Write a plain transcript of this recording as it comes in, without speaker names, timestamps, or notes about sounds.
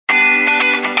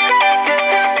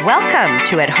Welcome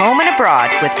to At Home and Abroad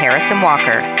with Harrison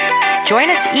Walker. Join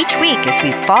us each week as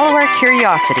we follow our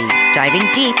curiosity, diving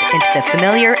deep into the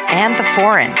familiar and the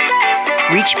foreign.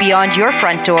 Reach beyond your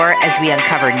front door as we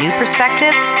uncover new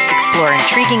perspectives, explore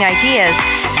intriguing ideas,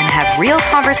 and have real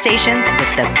conversations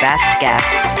with the best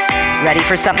guests. Ready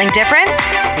for something different?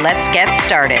 Let's get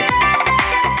started.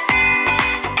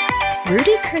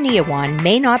 Rudy Kurniawan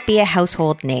may not be a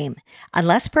household name,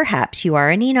 unless perhaps you are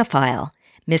an enophile.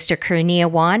 Mr.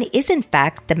 Kurniawan is in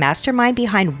fact the mastermind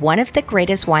behind one of the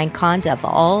greatest wine cons of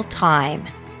all time.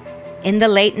 In the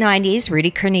late 90s,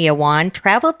 Rudy Kurniawan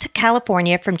traveled to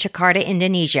California from Jakarta,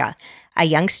 Indonesia, a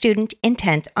young student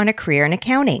intent on a career in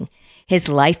accounting. His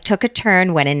life took a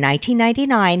turn when in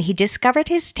 1999 he discovered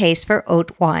his taste for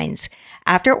oat wines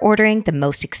after ordering the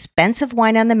most expensive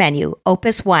wine on the menu,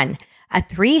 Opus One, a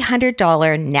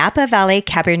 $300 Napa Valley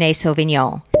Cabernet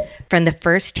Sauvignon. From the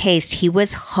first taste, he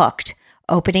was hooked,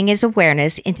 opening his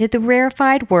awareness into the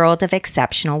rarefied world of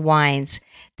exceptional wines.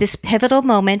 This pivotal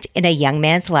moment in a young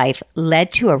man's life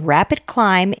led to a rapid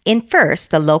climb in first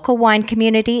the local wine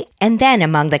community and then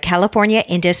among the California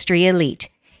industry elite.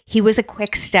 He was a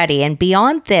quick study, and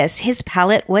beyond this, his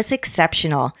palate was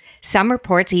exceptional. Some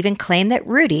reports even claim that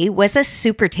Rudy was a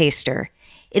super taster.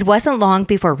 It wasn't long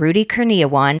before Rudy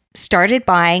Kurniawan started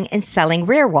buying and selling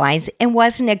rare wines and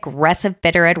was an aggressive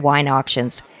bidder at wine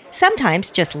auctions, sometimes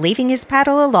just leaving his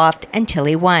paddle aloft until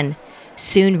he won.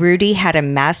 Soon, Rudy had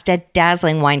amassed a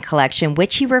dazzling wine collection,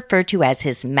 which he referred to as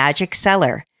his magic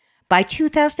cellar. By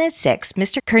 2006,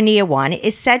 Mr. Kurniawan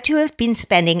is said to have been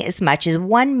spending as much as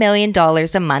 $1 million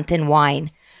a month in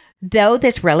wine. Though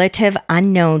this relative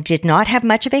unknown did not have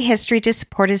much of a history to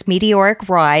support his meteoric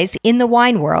rise in the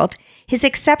wine world, his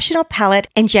exceptional palate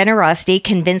and generosity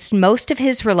convinced most of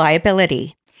his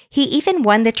reliability. He even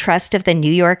won the trust of the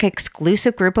New York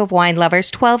exclusive group of wine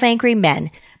lovers, 12 Angry Men,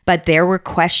 but there were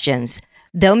questions.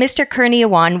 Though Mr.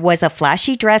 Kurniawan was a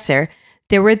flashy dresser,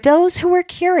 there were those who were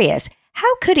curious.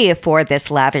 How could he afford this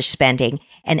lavish spending?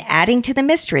 And adding to the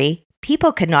mystery,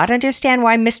 people could not understand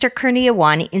why Mr.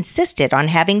 Kurniawan insisted on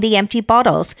having the empty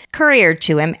bottles couriered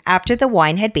to him after the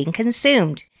wine had been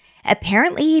consumed.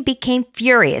 Apparently, he became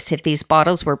furious if these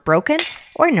bottles were broken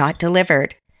or not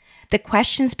delivered. The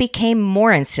questions became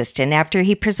more insistent after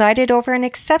he presided over an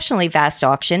exceptionally vast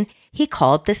auction he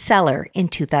called The Cellar in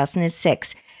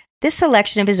 2006. This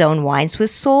selection of his own wines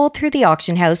was sold through the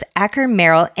auction house Acker,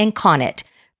 Merrill & Connet,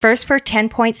 first for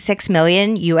 $10.6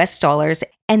 million US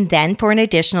and then for an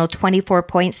additional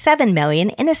 $24.7 million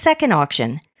in a second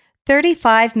auction.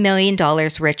 $35 million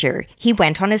richer, he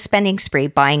went on a spending spree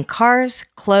buying cars,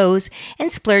 clothes, and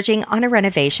splurging on a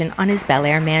renovation on his Bel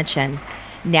Air mansion.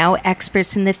 Now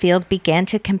experts in the field began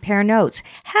to compare notes.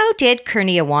 How did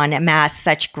Kurniawan amass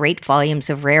such great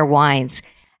volumes of rare wines?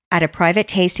 At a private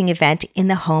tasting event in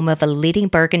the home of a leading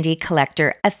Burgundy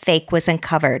collector, a fake was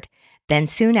uncovered. Then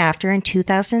soon after, in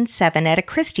 2007, at a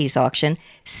Christie's auction,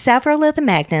 several of the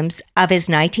magnums of his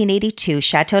 1982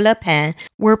 Chateau Le Pin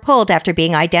were pulled after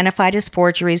being identified as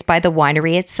forgeries by the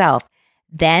winery itself.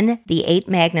 Then the 8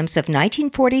 magnums of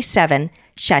 1947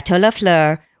 Chateau La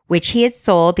Fleur, which he had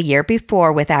sold the year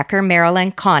before with Acker, Merrill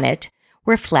 & Connet,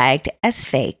 were flagged as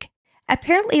fake.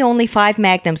 Apparently only 5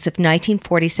 magnums of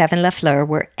 1947 La Fleur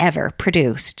were ever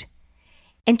produced.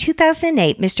 In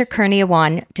 2008, Mr.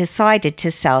 Kurniawan decided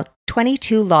to sell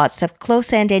 22 lots of Clos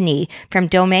Saint-Denis from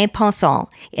Domaine Pensant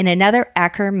in another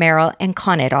Acker, Merrill &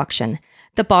 Connet auction,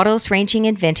 the bottles ranging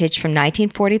in vintage from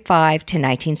 1945 to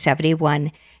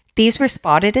 1971. These were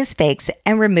spotted as fakes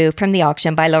and removed from the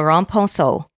auction by Laurent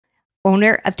Pensant,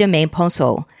 owner of Domaine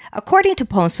Pensant. According to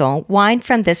Pensant, wine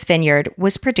from this vineyard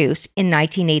was produced in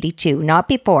 1982, not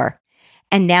before.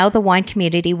 And now the wine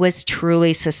community was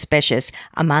truly suspicious,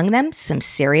 among them some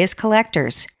serious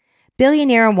collectors.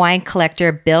 Billionaire and wine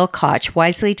collector Bill Koch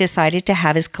wisely decided to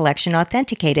have his collection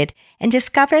authenticated and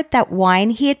discovered that wine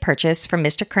he had purchased from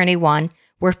Mr. Kurniawan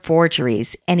were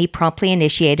forgeries, and he promptly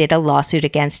initiated a lawsuit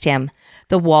against him.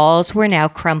 The walls were now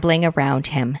crumbling around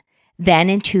him. Then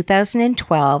in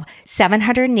 2012,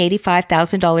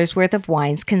 $785,000 worth of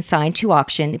wines consigned to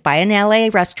auction by an LA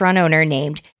restaurant owner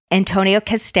named Antonio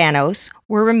Castanos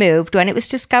were removed when it was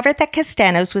discovered that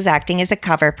Castanos was acting as a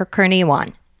cover for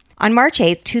Kurniawan. On March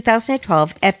 8,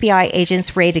 2012, FBI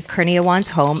agents raided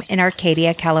Kurniawan's home in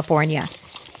Arcadia, California.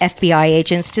 FBI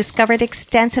agents discovered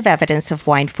extensive evidence of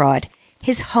wine fraud.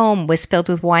 His home was filled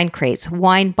with wine crates,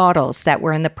 wine bottles that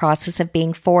were in the process of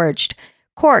being forged,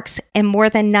 corks, and more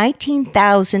than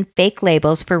 19,000 fake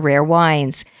labels for rare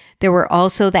wines. There were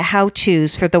also the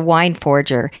how-tos for the wine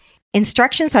forger,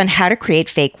 instructions on how to create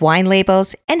fake wine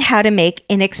labels, and how to make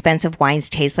inexpensive wines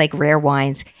taste like rare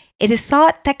wines. It is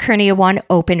thought that Kernyawan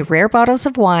opened rare bottles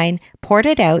of wine, poured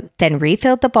it out, then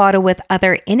refilled the bottle with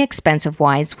other inexpensive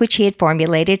wines which he had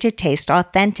formulated to taste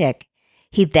authentic.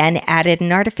 He then added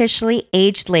an artificially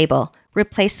aged label,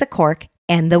 replaced the cork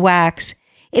and the wax.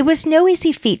 It was no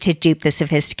easy feat to dupe the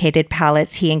sophisticated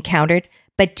palates he encountered,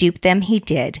 but dupe them he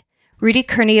did. Rudy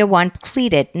Kernyawan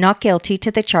pleaded not guilty to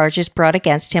the charges brought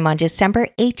against him on December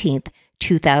 18th,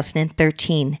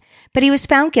 2013, but he was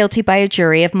found guilty by a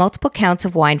jury of multiple counts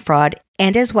of wine fraud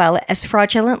and as well as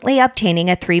fraudulently obtaining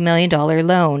a $3 million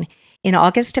loan. In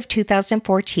August of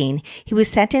 2014, he was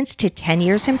sentenced to 10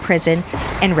 years in prison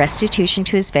and restitution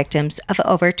to his victims of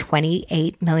over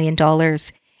 $28 million.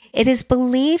 It is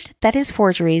believed that his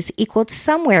forgeries equaled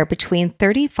somewhere between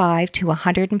 35 to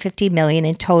 150 million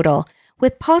in total,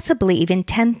 with possibly even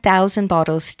 10,000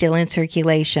 bottles still in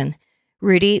circulation.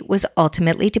 Rudy was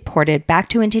ultimately deported back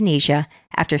to Indonesia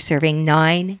after serving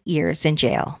 9 years in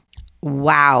jail.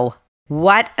 Wow.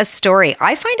 What a story.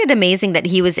 I find it amazing that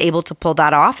he was able to pull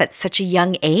that off at such a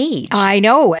young age. I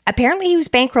know. Apparently, he was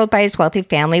bankrolled by his wealthy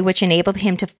family, which enabled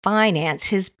him to finance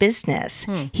his business.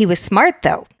 He was smart,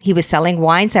 though. He was selling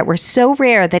wines that were so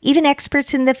rare that even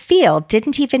experts in the field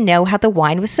didn't even know how the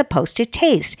wine was supposed to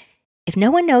taste. If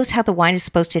no one knows how the wine is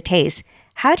supposed to taste,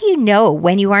 how do you know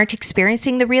when you aren't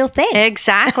experiencing the real thing?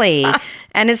 Exactly.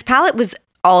 And his palate was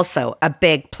also a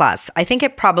big plus. I think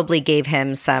it probably gave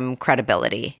him some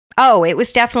credibility. Oh, it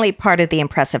was definitely part of the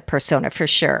impressive persona for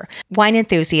sure. Wine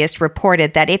enthusiasts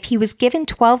reported that if he was given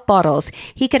 12 bottles,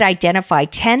 he could identify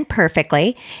 10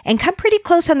 perfectly and come pretty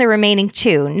close on the remaining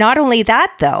 2. Not only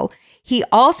that, though, he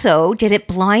also did it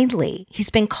blindly.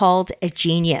 He's been called a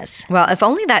genius. Well, if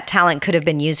only that talent could have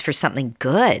been used for something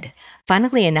good.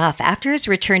 Funnily enough, after his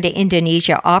return to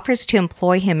Indonesia, offers to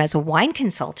employ him as a wine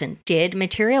consultant did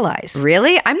materialize.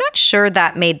 Really? I'm not sure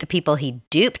that made the people he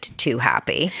duped too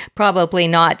happy. Probably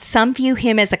not. Some view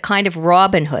him as a kind of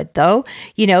Robin Hood, though,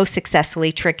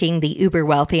 successfully tricking the uber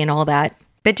wealthy and all that.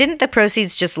 But didn't the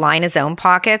proceeds just line his own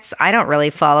pockets? I don't really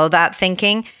follow that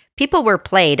thinking. People were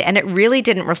played, and it really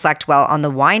didn't reflect well on the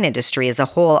wine industry as a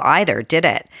whole either, did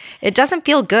it? It doesn't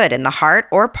feel good in the heart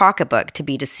or pocketbook to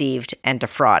be deceived and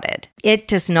defrauded. It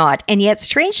does not. And yet,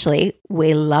 strangely,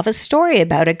 we love a story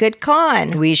about a good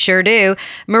con. We sure do.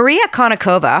 Maria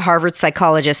Konnikova, Harvard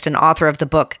psychologist and author of the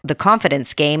book The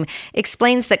Confidence Game,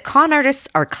 explains that con artists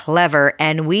are clever,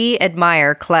 and we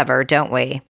admire clever, don't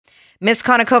we? Ms.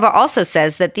 Konnikova also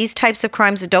says that these types of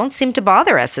crimes don't seem to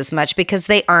bother us as much because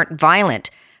they aren't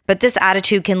violent. But this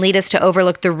attitude can lead us to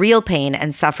overlook the real pain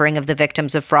and suffering of the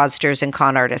victims of fraudsters and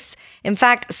con artists. In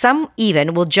fact, some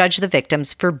even will judge the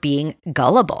victims for being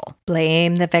gullible.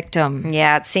 Blame the victim.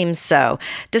 Yeah, it seems so.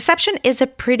 Deception is a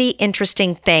pretty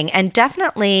interesting thing and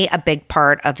definitely a big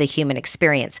part of the human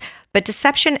experience. But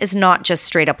deception is not just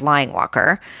straight up lying,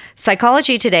 Walker.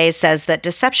 Psychology Today says that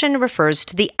deception refers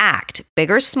to the act, big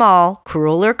or small,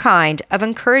 cruel or kind, of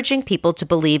encouraging people to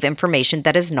believe information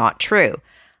that is not true.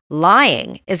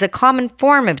 Lying is a common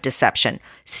form of deception,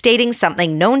 stating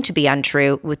something known to be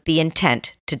untrue with the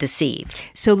intent to deceive.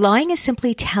 So lying is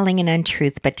simply telling an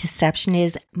untruth, but deception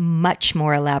is much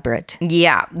more elaborate.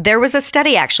 Yeah, there was a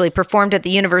study actually performed at the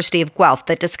University of Guelph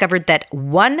that discovered that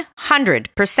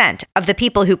 100% of the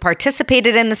people who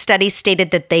participated in the study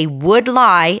stated that they would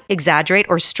lie, exaggerate,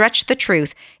 or stretch the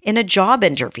truth in a job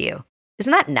interview.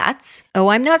 Isn't that nuts? Oh,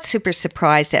 I'm not super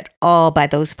surprised at all by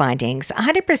those findings.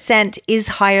 100% is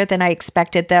higher than I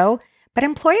expected, though, but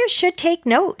employers should take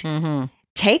note. Mm-hmm.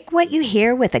 Take what you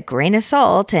hear with a grain of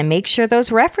salt and make sure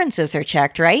those references are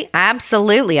checked, right?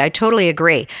 Absolutely. I totally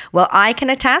agree. Well, I can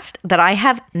attest that I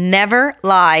have never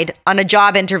lied on a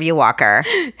job interview, Walker.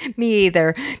 Me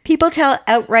either. People tell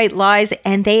outright lies,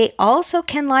 and they also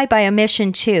can lie by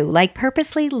omission too, like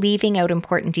purposely leaving out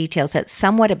important details that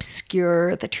somewhat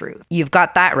obscure the truth. You've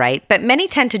got that right. But many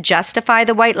tend to justify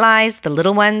the white lies, the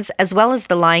little ones, as well as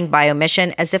the lying by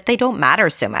omission as if they don't matter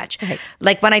so much. Right.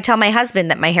 Like when I tell my husband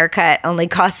that my haircut only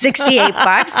cost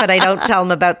 $68, but I don't tell him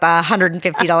about the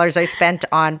 $150 I spent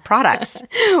on products.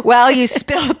 Well, you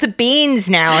spilled the beans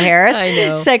now, Harris. I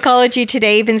know. Psychology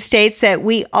Today even states that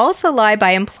we also lie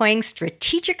by employing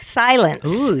strategic silence.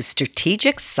 Ooh,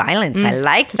 strategic silence. I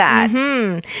like that.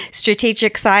 Mm-hmm.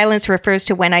 Strategic silence refers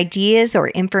to when ideas or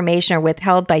information are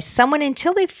withheld by someone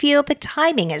until they feel the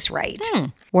timing is right.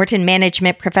 Wharton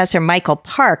management professor Michael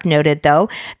Park noted, though,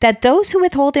 that those who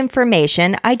withhold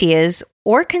information, ideas,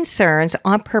 or concerns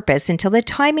on purpose until the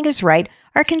timing is right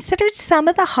are considered some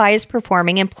of the highest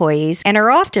performing employees and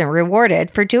are often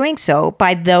rewarded for doing so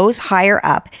by those higher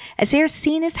up, as they are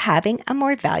seen as having a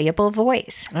more valuable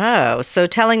voice. Oh, so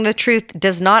telling the truth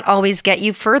does not always get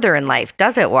you further in life,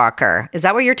 does it, Walker? Is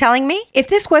that what you're telling me? If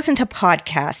this wasn't a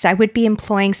podcast, I would be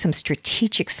employing some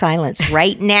strategic silence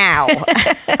right now.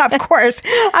 Of course,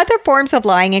 other forms of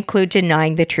lying include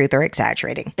denying the truth or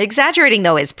exaggerating. Exaggerating,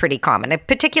 though, is pretty common,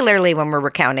 particularly when we're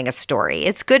recounting a story.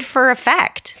 It's good for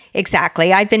effect.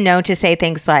 Exactly. I've been known to say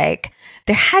things like,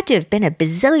 there had to have been a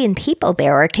bazillion people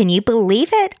there, or can you believe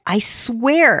it? I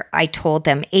swear I told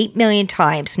them 8 million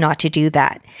times not to do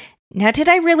that. Now, did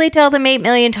I really tell them 8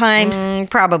 million times?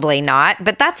 Probably not,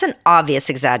 but that's an obvious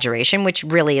exaggeration, which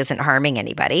really isn't harming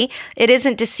anybody. It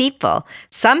isn't deceitful.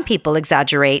 Some people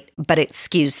exaggerate, but it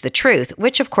skews the truth,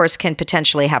 which of course can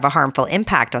potentially have a harmful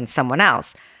impact on someone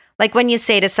else. Like when you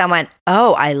say to someone,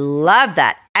 oh, I love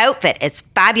that outfit, it's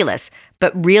fabulous,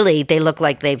 but really they look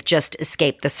like they've just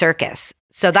escaped the circus.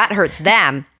 So that hurts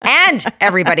them and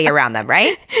everybody around them,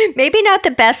 right? Maybe not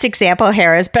the best example,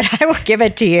 Harris, but I will give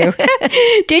it to you.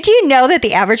 Did you know that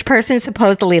the average person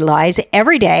supposedly lies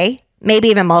every day, maybe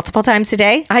even multiple times a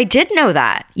day? I did know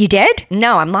that. You did?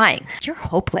 No, I'm lying. You're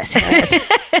hopeless, Harris.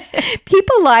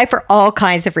 People lie for all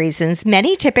kinds of reasons.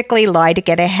 Many typically lie to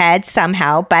get ahead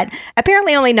somehow, but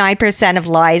apparently only 9% of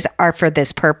lies are for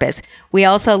this purpose. We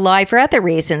also lie for other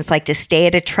reasons, like to stay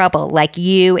out of trouble, like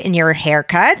you and your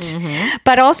haircut. Mm-hmm.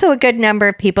 But also a good number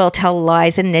of people tell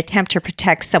lies in an attempt to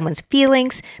protect someone's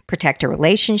feelings, protect a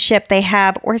relationship they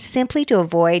have, or simply to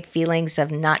avoid feelings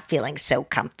of not feeling so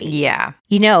comfy. Yeah.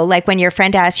 You know, like when your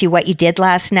friend asked you what you did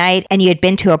last night and you had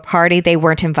been to a party they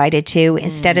weren't invited to,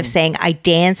 instead of saying, I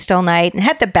danced all night and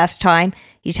had the best time,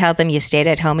 you tell them you stayed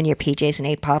at home in your PJs and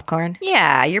ate popcorn.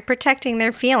 Yeah, you're protecting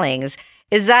their feelings.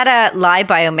 Is that a lie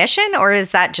by omission or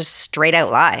is that just straight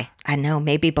out lie? I know,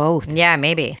 maybe both. Yeah,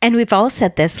 maybe. And we've all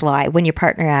said this lie when your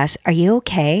partner asks, are you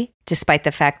okay? Despite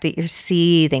the fact that you're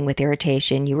seething with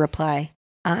irritation, you reply,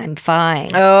 I'm fine.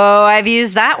 Oh, I've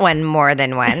used that one more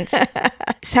than once.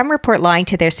 Some report lying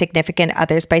to their significant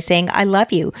others by saying, I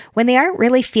love you, when they aren't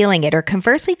really feeling it, or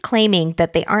conversely claiming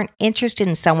that they aren't interested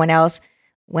in someone else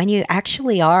when you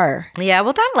actually are. Yeah,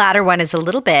 well, that latter one is a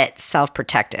little bit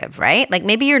self-protective, right? Like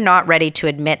maybe you're not ready to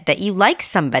admit that you like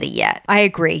somebody yet. I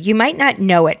agree. You might not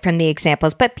know it from the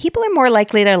examples, but people are more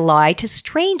likely to lie to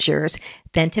strangers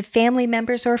than to family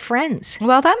members or friends.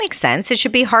 Well, that makes sense. It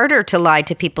should be harder to lie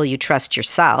to people you trust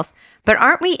yourself. But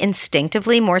aren't we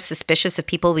instinctively more suspicious of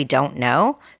people we don't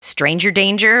know? Stranger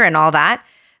danger and all that.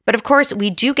 But of course, we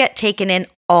do get taken in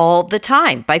all the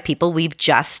time by people we've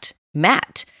just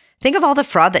met. Think of all the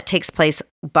fraud that takes place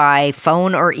by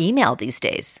phone or email these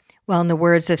days. Well, in the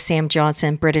words of Sam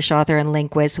Johnson, British author and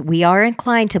linguist, we are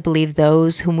inclined to believe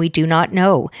those whom we do not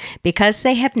know because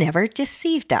they have never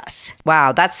deceived us.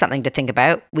 Wow, that's something to think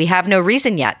about. We have no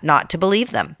reason yet not to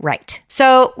believe them. Right.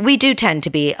 So we do tend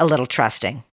to be a little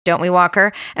trusting, don't we,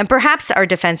 Walker? And perhaps our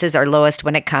defenses are lowest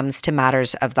when it comes to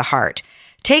matters of the heart.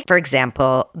 Take, for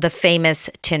example, the famous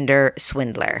Tinder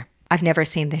swindler. I've never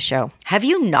seen this show. Have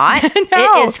you not? No.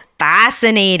 It is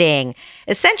fascinating.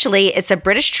 Essentially, it's a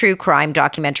British true crime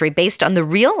documentary based on the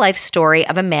real life story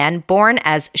of a man born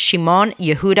as Shimon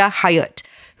Yehuda Hayut,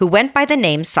 who went by the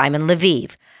name Simon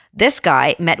Lviv. This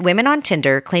guy met women on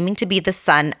Tinder claiming to be the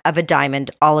son of a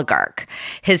diamond oligarch.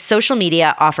 His social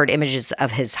media offered images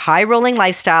of his high-rolling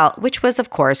lifestyle, which was, of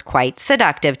course, quite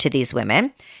seductive to these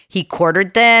women. He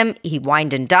courted them, he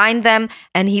wined and dined them,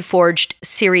 and he forged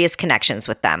serious connections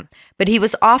with them. But he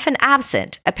was often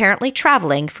absent, apparently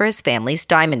traveling for his family's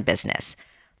diamond business.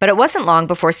 But it wasn't long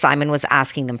before Simon was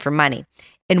asking them for money.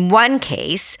 In one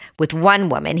case, with one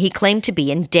woman, he claimed to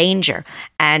be in danger,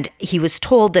 and he was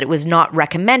told that it was not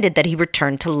recommended that he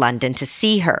return to London to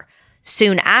see her.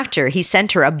 Soon after, he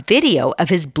sent her a video of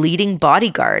his bleeding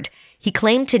bodyguard. He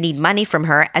claimed to need money from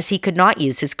her as he could not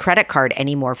use his credit card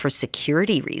anymore for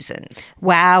security reasons.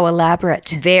 Wow,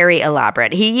 elaborate. Very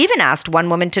elaborate. He even asked one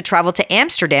woman to travel to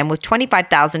Amsterdam with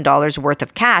 $25,000 worth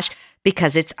of cash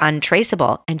because it's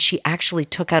untraceable, and she actually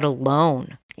took out a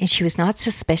loan. And she was not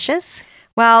suspicious?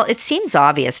 Well, it seems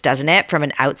obvious, doesn't it, from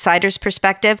an outsider's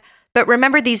perspective? But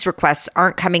remember, these requests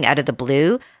aren't coming out of the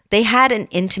blue. They had an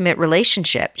intimate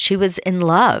relationship. She was in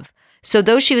love. So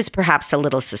though she was perhaps a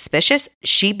little suspicious,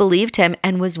 she believed him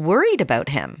and was worried about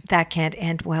him. That can't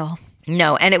end well.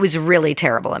 No, and it was really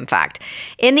terrible, in fact.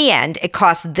 In the end, it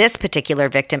cost this particular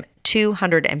victim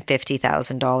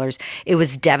 $250,000. It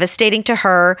was devastating to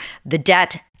her, the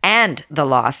debt, and the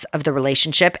loss of the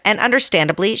relationship. And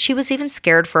understandably, she was even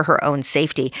scared for her own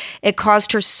safety. It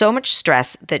caused her so much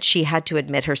stress that she had to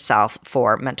admit herself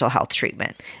for mental health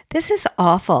treatment. This is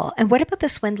awful. And what about the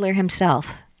swindler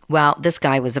himself? Well, this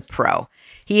guy was a pro.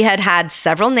 He had had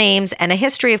several names and a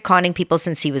history of conning people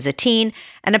since he was a teen,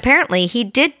 and apparently he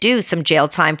did do some jail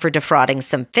time for defrauding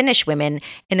some Finnish women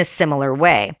in a similar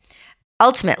way.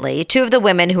 Ultimately, two of the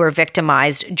women who were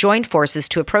victimized joined forces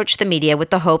to approach the media with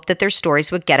the hope that their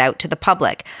stories would get out to the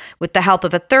public. With the help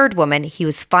of a third woman, he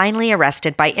was finally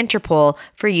arrested by Interpol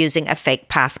for using a fake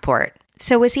passport.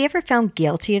 So was he ever found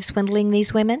guilty of swindling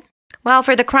these women? Well,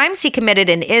 for the crimes he committed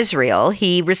in Israel,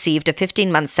 he received a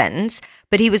 15-month sentence,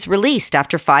 but he was released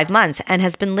after 5 months and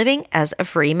has been living as a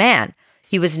free man.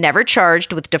 He was never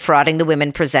charged with defrauding the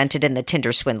women presented in the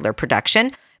Tinder Swindler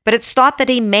production, but it's thought that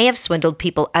he may have swindled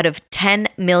people out of $10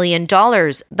 million.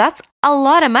 That's a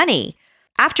lot of money.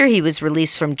 After he was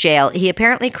released from jail, he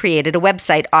apparently created a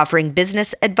website offering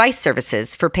business advice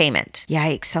services for payment.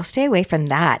 Yikes, I'll stay away from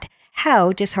that.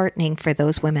 How disheartening for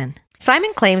those women.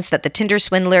 Simon claims that the Tinder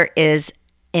Swindler is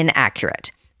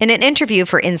inaccurate. In an interview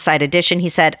for Inside Edition, he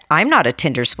said, "I'm not a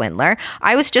Tinder swindler.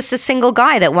 I was just a single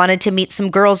guy that wanted to meet some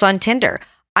girls on Tinder.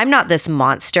 I'm not this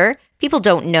monster. People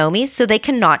don't know me, so they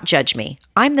cannot judge me.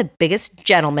 I'm the biggest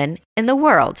gentleman in the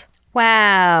world."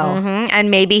 Wow.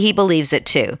 And maybe he believes it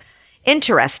too.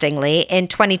 Interestingly, in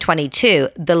 2022,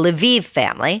 the Lviv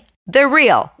family, the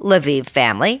real Lviv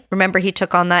family, remember he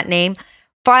took on that name,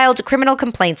 filed criminal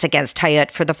complaints against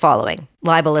Hayut for the following: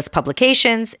 libelous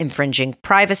publications, infringing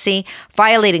privacy,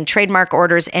 violating trademark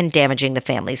orders, and damaging the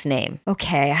family's name.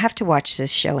 Okay, I have to watch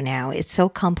this show now. It's so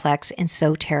complex and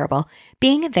so terrible.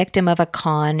 Being a victim of a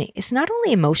con is not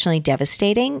only emotionally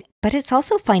devastating, but it's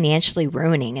also financially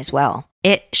ruining as well.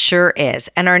 It sure is.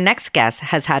 And our next guest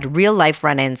has had real-life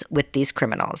run-ins with these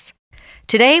criminals.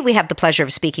 Today, we have the pleasure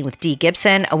of speaking with Dee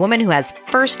Gibson, a woman who has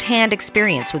first-hand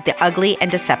experience with the ugly and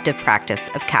deceptive practice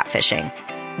of catfishing.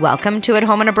 Welcome to At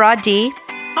Home and Abroad, Dee.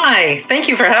 Hi, thank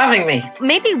you for having me.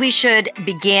 Maybe we should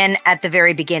begin at the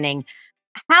very beginning.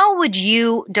 How would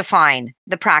you define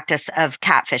the practice of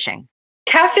catfishing?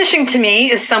 Catfishing to me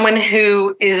is someone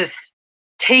who is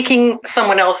taking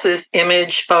someone else's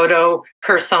image, photo,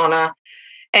 persona,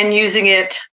 and using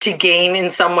it to gain in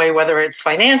some way, whether it's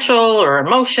financial or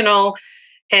emotional,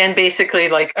 and basically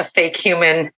like a fake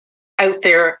human out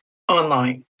there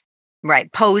online.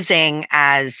 Right. Posing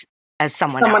as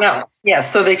someone else.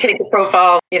 Yes. So they take a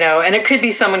profile, and it could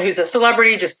be someone who's a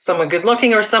celebrity, just someone good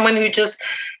looking, or someone who just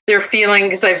they're feeling,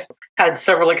 because I've had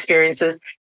several experiences,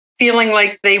 feeling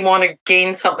like they want to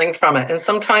gain something from it. And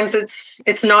sometimes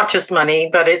it's not just money,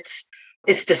 but it's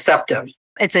deceptive.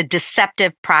 It's a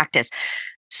deceptive practice.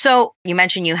 So you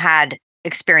mentioned you had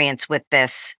experience with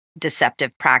this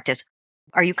deceptive practice.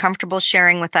 Are you comfortable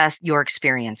sharing with us your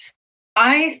experience?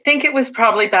 I think it was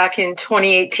probably back in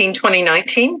 2018,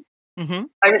 2019.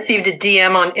 I received a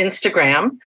DM on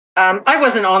Instagram. I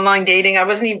wasn't online dating. I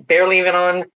wasn't barely even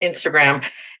on Instagram.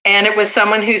 And it was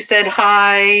someone who said,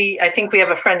 "Hi, I think we have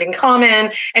a friend in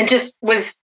common," and just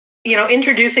was,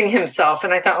 introducing himself.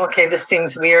 And I thought, okay, this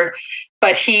seems weird.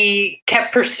 But he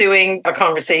kept pursuing a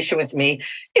conversation with me,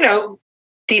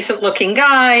 decent looking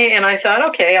guy. And I thought,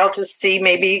 okay, I'll just see,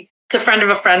 maybe it's a friend of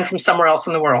a friend from somewhere else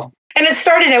in the world. And it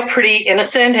started out pretty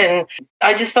innocent. And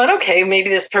I just thought, okay, maybe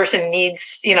this person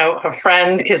needs, a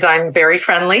friend, because I'm very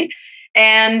friendly.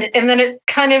 And then it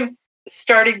kind of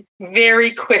started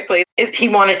very quickly. He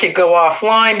wanted to go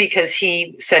offline because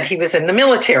he said he was in the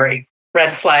military.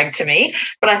 Red flag to me.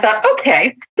 But I thought,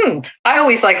 okay, I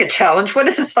always like a challenge. What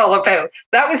is this all about?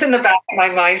 That was in the back of my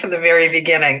mind from the very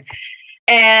beginning.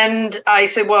 And I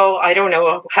said, well, I don't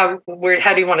know, how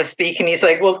do you want to speak? And he's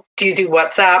like, well, do you do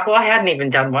WhatsApp? Well, I hadn't even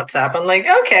done WhatsApp. I'm like,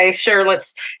 okay, sure.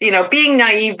 Let's, being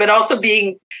naive, but also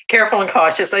being careful and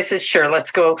cautious. I said, sure,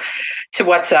 let's go to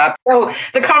WhatsApp. So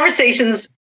the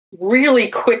conversations really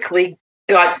quickly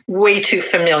got way too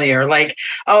familiar. Like,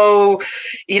 oh,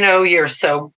 you're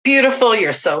so beautiful.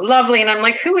 You're so lovely. And I'm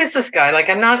like, who is this guy? Like,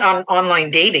 I'm not on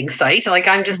online dating site. Like,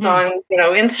 I'm just on,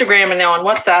 Instagram and now on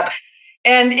WhatsApp.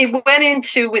 And it went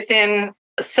into within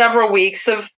several weeks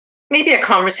of maybe a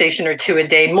conversation or two a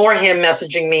day, more him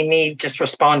messaging me just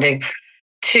responding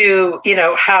to,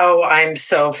 how I'm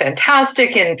so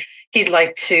fantastic. And he'd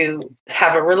like to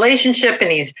have a relationship,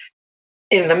 and he's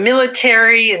in the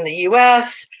military in the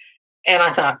US. And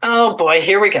I thought, oh boy,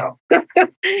 here we go.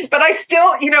 But I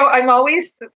still, I'm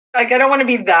always like, I don't want to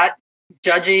be that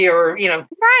judgy or,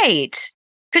 Right.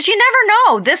 Because you never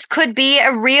know. This could be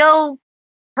a real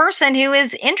person who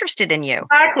is interested in you.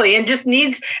 Exactly. And just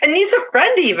needs a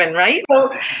friend even, right?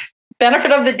 So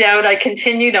benefit of the doubt, I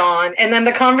continued on. And then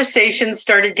the conversation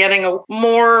started getting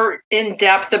more in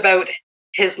depth about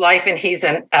his life. And he's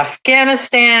in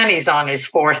Afghanistan. He's on his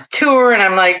 4th tour. And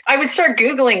I'm like, I would start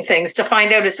Googling things to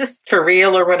find out, is this for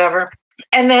real or whatever?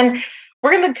 And then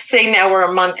we're going to say now we're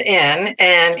a month in,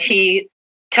 and he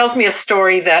tells me a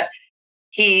story that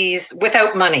he's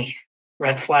without money.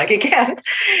 Red flag again.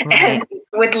 Right. And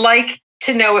would like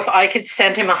to know if I could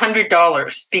send him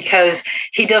 $100 because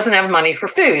he doesn't have money for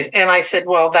food. And I said,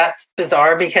 well, that's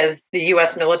bizarre because the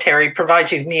US military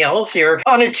provides you meals. You're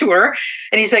on a tour.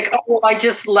 And he's like, oh, well, I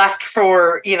just left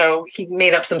for, he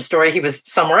made up some story. He was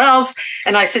somewhere else.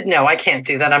 And I said, no, I can't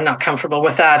do that. I'm not comfortable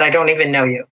with that. I don't even know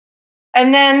you.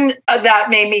 And then that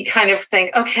made me kind of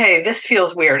think, okay, this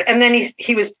feels weird. And then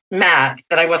he was mad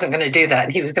that I wasn't going to do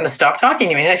that. He was going to stop talking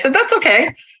to me. And I said, that's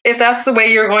okay. If that's the way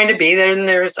you're going to be, then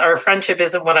our friendship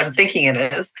isn't what I'm thinking it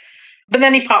is. But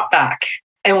then he popped back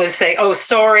and was saying, oh,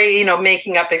 sorry,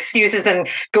 making up excuses and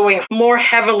going more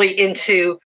heavily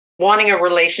into wanting a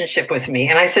relationship with me.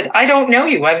 And I said, I don't know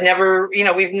you. I've never,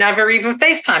 we've never even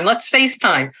FaceTime. Let's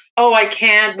FaceTime. Oh, I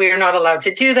can't. We're not allowed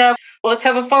to do that. Well, let's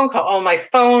have a phone call. Oh, my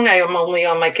phone. I am only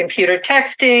on my computer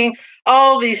texting.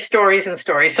 All these stories and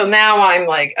stories. So now I'm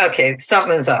like, okay,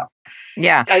 something's up.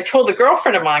 Yeah. I told a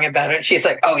girlfriend of mine about it. She's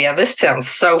like, oh, yeah, this sounds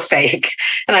so fake.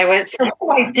 And I went, so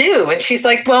what do I do? And she's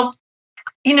like, well,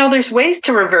 there's ways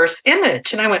to reverse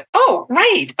image. And I went, oh,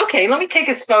 right. Okay, let me take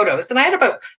his photos. And I had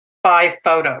about 5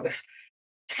 photos.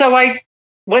 So I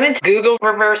went into Google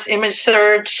reverse image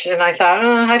search and I thought,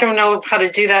 I don't know how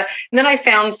to do that. And then I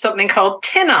found something called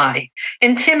TinEye.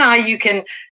 In TinEye, you can,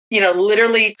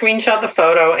 literally screenshot the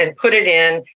photo and put it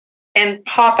in and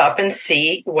pop up and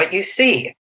see what you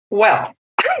see. Well,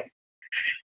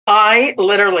 I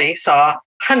literally saw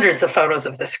hundreds of photos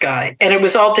of this guy, and it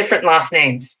was all different last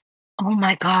names. Oh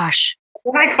my gosh.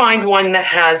 When I find one that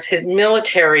has his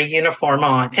military uniform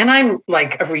on, and I'm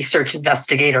like a research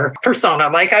investigator persona,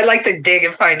 like I like to dig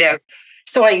and find out.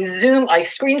 So I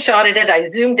screenshotted it, I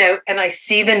zoomed out, and I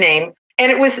see the name.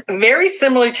 And it was very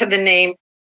similar to the name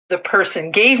the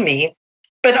person gave me,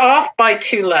 but off by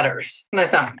 2 letters. And I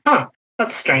thought,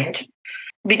 that's strange.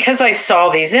 Because I saw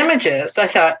these images, I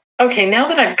thought, okay, now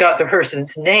that I've got the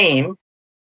person's name,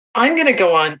 I'm going to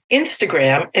go on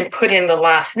Instagram and put in the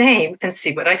last name and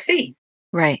see what I see.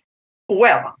 Right.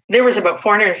 Well, there was about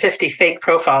 450 fake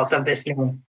profiles of this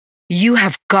name. You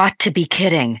have got to be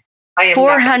kidding. I am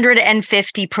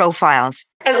 450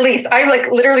 profiles. At least. I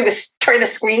literally was trying to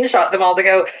screenshot them all to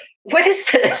go, what is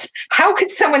this? How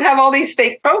could someone have all these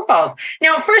fake profiles?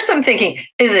 Now, at first I'm thinking,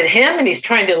 is it him and he's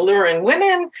trying to lure in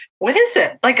women? What is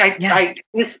it? I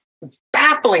was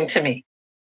baffling to me.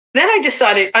 Then I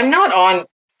decided, I'm not on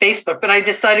Facebook, but I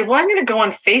decided, well, I'm going to go on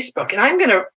Facebook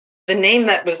and the name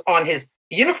that was on his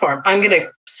uniform, I'm going to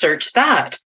search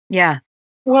that. Yeah.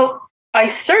 Well, I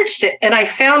searched it and I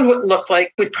found what looked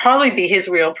like would probably be his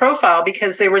real profile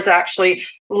because there was actually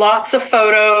lots of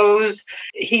photos.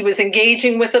 He was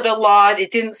engaging with it a lot.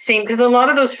 It didn't seem, because a lot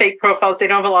of those fake profiles, they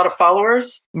don't have a lot of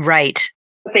followers. Right.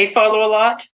 But they follow a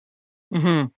lot.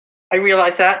 Mm-hmm. I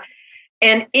realized that.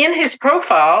 And in his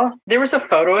profile, there was a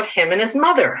photo of him and his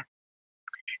mother.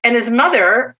 And his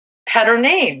mother had her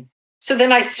name. So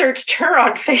then I searched her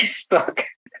on Facebook.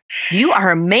 You are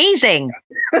amazing.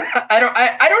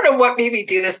 I don't know what made me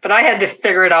do this, but I had to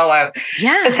figure it all out.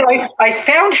 Yeah. And so I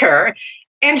found her,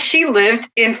 and she lived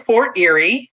in Fort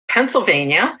Erie,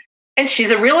 Pennsylvania, and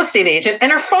she's a real estate agent,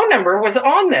 and her phone number was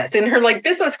on this. In her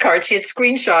business card, she had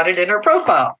screenshotted in her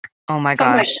profile. Oh my gosh.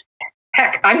 I'm like,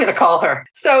 heck, I'm going to call her.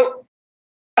 So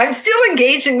I'm still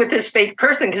engaging with this fake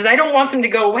person because I don't want them to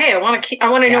go away. I want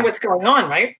to know what's going on,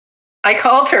 right? I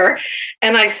called her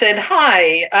and I said,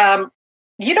 hi,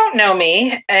 you don't know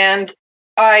me and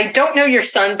I don't know your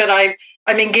son, but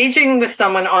I'm engaging with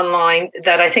someone online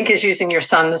that I think is using your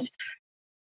son's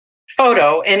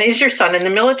photo. And is your son in the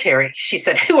military? She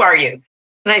said, who are you?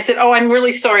 And I said, oh, I'm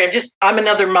really sorry. I'm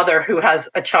another mother who has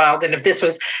a child. And if this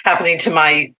was happening to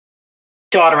my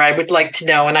daughter, I would like to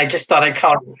know. And I just thought I'd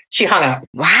call her. She hung up.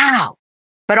 Wow.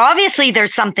 But obviously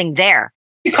there's something there.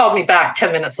 She called me back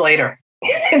 10 minutes later.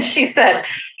 And she said,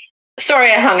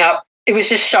 sorry, I hung up. It was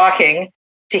just shocking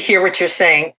to hear what you're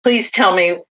saying. Please tell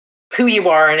me who you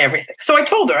are and everything. So I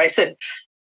told her, I said,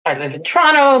 I live in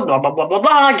Toronto, blah, blah, blah, blah,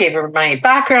 blah. I gave her my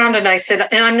background. And I said,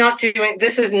 and I'm not doing,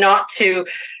 this is not to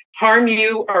harm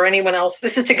you or anyone else.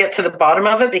 This is to get to the bottom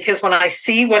of it. Because when I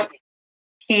see what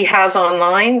he has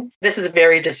online, this is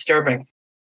very disturbing.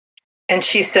 And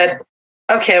she said,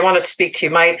 okay, I wanted to speak to you.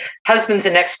 My husband's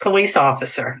an ex-police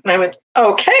officer. And I went,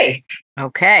 okay.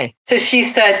 Okay. So she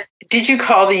said, did you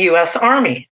call the U.S.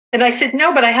 Army? And I said,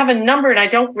 no, but I have a number and I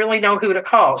don't really know who to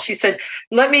call. She said,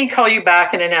 let me call you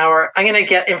back in an hour. I'm going to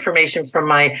get information from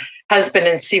my husband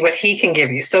and see what he can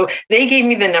give you. So they gave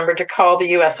me the number to call the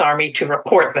U.S. Army to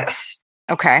report this.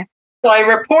 Okay. So I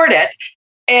report it.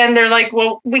 And they're like,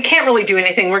 well, we can't really do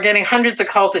anything. We're getting hundreds of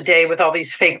calls a day with all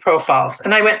these fake profiles.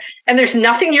 And I went, and there's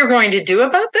nothing you're going to do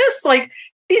about this? Like,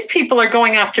 these people are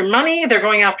going after money. They're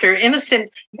going after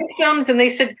innocent victims. And they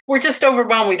said, we're just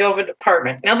overwhelmed. We don't have a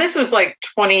department. Now, this was like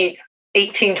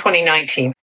 2018,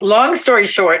 2019. Long story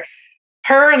short,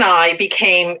 her and I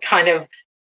became kind of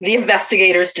the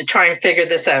investigators to try and figure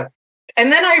this out.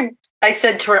 And then I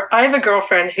said to her, I have a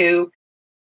girlfriend who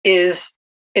is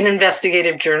in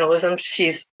investigative journalism.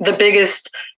 She's the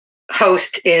biggest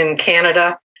host in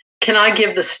Canada. Can I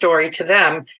give the story to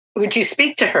them? Would you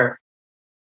speak to her?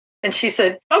 And she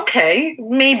said, okay,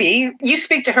 maybe you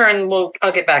speak to her and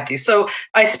I'll get back to you. So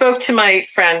I spoke to my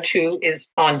friend who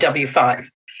is on W5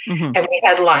 and we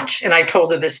had lunch and I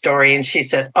told her this story and she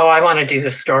said, oh, I want to do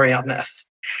the story on this.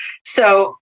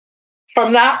 So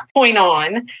from that point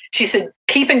on, she said,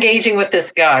 keep engaging with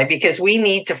this guy because we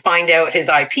need to find out his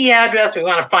IP address. We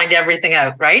want to find everything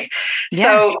out, right? Yeah.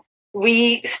 So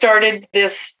we started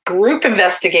this group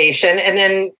investigation and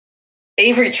then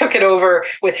Avery took it over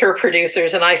with her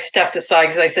producers and I stepped aside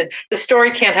because I said, the story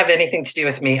can't have anything to do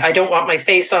with me. I don't want my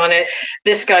face on it.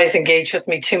 This guy's engaged with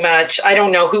me too much. I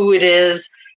don't know who it is.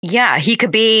 Yeah, he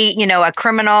could be, a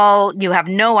criminal. You have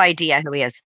no idea who he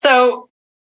is. So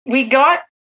we got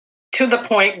to the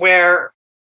point where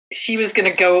she was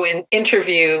going to go and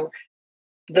interview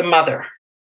the mother,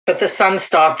 but the son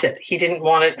stopped it. He didn't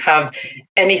want to have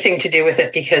anything to do with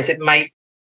it because it might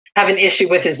have an issue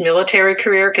with his military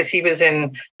career because he was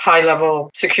in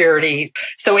high-level security.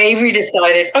 So Avery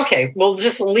decided, okay, we'll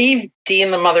just leave Dee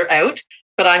and the mother out,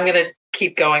 but I'm going to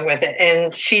keep going with it.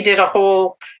 And she did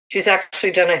she's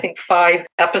actually done, I think, 5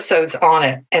 episodes on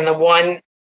it. And the one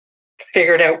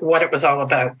figured out what it was all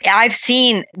about. I've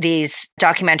seen these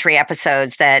documentary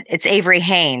episodes that it's Avery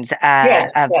Haynes of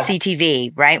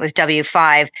CTV, right, with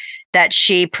W5, that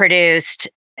she produced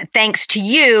thanks to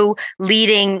you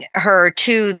leading her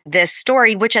to this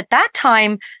story, which at that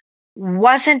time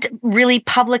wasn't really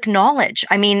public knowledge.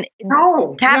 I mean,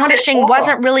 no, catfishing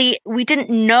wasn't really, we didn't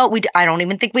know, I don't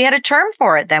even think we had a term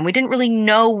for it then. We didn't really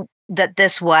know that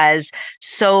this was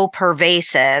so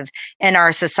pervasive in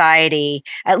our society,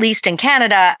 at least in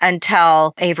Canada,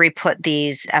 until Avery put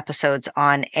these episodes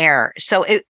on air. So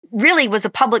it really was a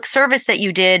public service that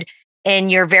you did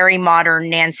in your very modern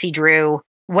Nancy Drew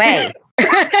way.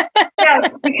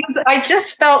 Yes, because I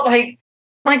just felt like,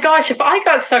 my gosh, if I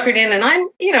got suckered in and I'm,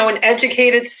 an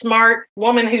educated, smart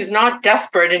woman who's not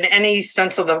desperate in any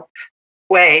sense of the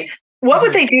way, what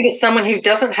would they do to someone who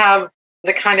doesn't have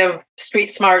the kind of street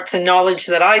smarts and knowledge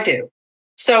that I do?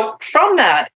 So from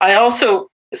that, I also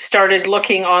started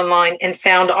looking online and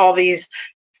found all these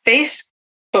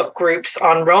Facebook groups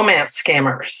on romance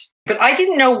scammers, but I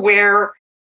didn't know where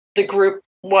the group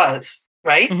was.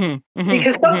 Right?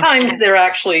 Because sometimes they're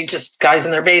actually just guys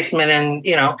in their basement and,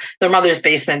 their mother's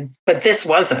basement, but this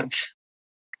wasn't.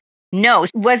 No.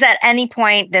 Was at any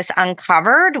point this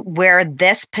uncovered where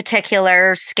this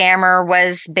particular scammer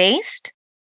was based?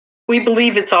 We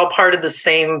believe it's all part of the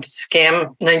same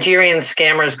scam. Nigerian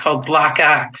scammers called Black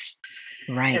Axe.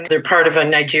 Right. And they're part of a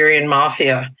Nigerian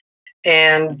mafia.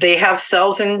 And they have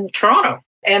cells in Toronto.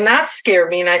 And that scared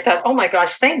me. And I thought, oh my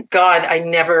gosh, thank God I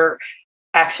never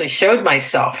actually showed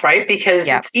myself, right? Because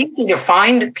it's easy to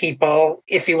find people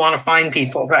if you want to find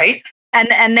people, right?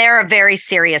 And they're a very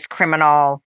serious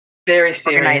criminal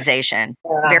organization.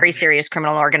 Yeah. Very serious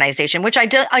criminal organization, which I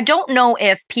don't know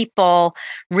if people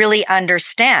really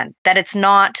understand that it's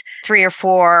not 3 or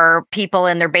 4 people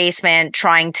in their basement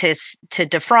trying to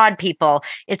defraud people.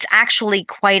 It's actually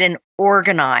quite an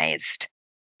organized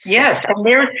system. Yes, and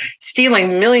they're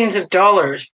stealing millions of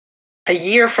dollars a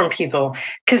year from people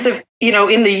because of,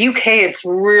 in the UK, it's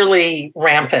really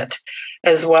rampant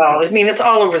as well. I mean, it's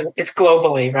all over, it's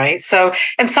globally, right? So,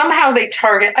 and somehow they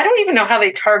target, I don't even know how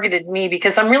they targeted me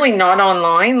because I'm really not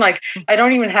online. Like, I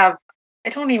don't even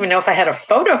know if I had a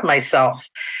photo of myself.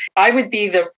 I would be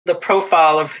the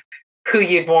profile of who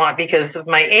you'd want because of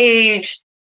my age.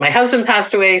 My husband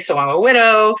passed away, so I'm a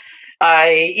widow.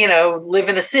 I, live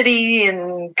in a city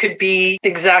and could be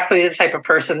exactly the type of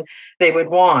person they would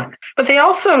want. But they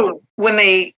also, when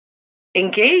they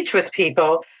engage with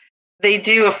people, they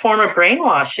do a form of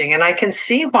brainwashing. And I can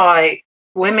see why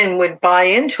women would buy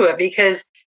into it because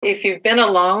if you've been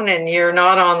alone and you're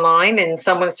not online and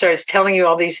someone starts telling you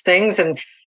all these things and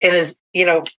is,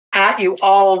 at you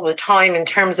all the time in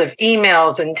terms of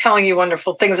emails and telling you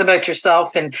wonderful things about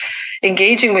yourself and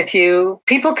engaging with you,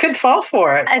 people could fall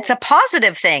for it. It's a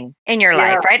positive thing in your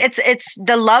life, right? It's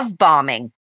the love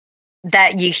bombing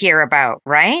that you hear about,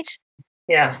 right?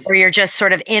 Yes. Where you're just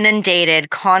sort of inundated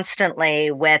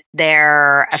constantly with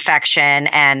their affection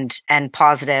and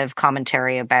positive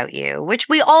commentary about you, which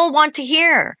we all want to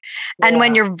hear. Yeah. And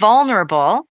when you're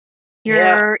vulnerable,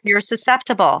 you're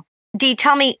susceptible. Dee,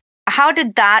 tell me, how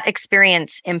did that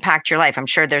experience impact your life? I'm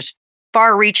sure there's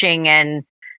far-reaching and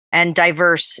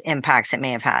diverse impacts it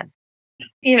may have had.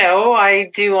 You know,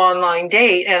 I do online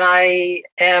date and I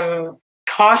am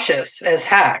cautious as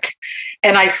heck.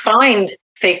 And I find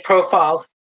fake profiles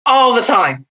all the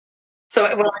time. So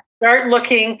when I start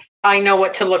looking, I know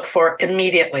what to look for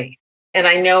immediately. And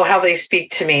I know how they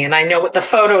speak to me. And I know what the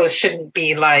photos shouldn't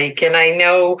be like. And I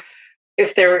know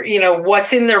if they're,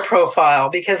 what's in their profile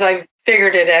because I've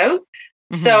figured it out.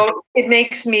 Mm-hmm. So it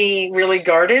makes me really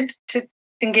guarded to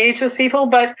engage with people.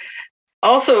 But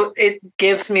also it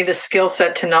gives me the skill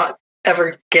set to not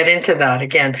ever get into that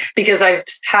again because I've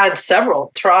had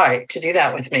several try to do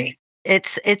that with me.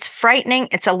 It's frightening,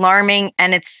 it's alarming,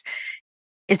 and it's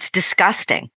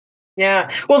disgusting. Yeah.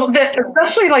 Well,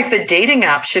 especially like the dating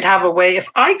app should have a way, if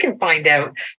I can find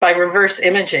out by reverse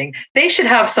imaging, they should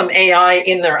have some AI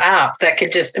in their app that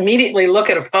could just immediately look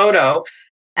at a photo.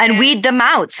 And weed them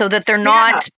out so that they're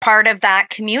not part of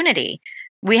that community.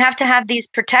 We have to have these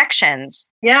protections.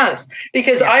 Yes,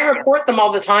 because I report them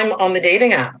all the time on the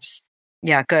dating apps.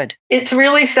 Yeah, good. It's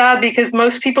really sad because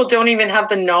most people don't even have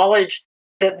the knowledge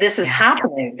that this is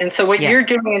happening. And so what you're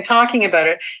doing and talking about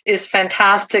it is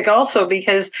fantastic also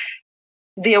because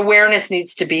the awareness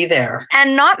needs to be there.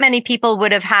 And not many people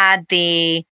would have had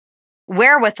the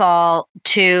wherewithal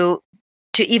to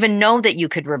even know that you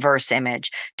could reverse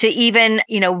image, to even,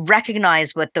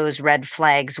 recognize what those red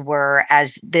flags were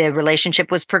as the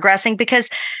relationship was progressing, because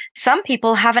some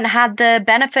people haven't had the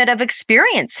benefit of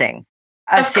experiencing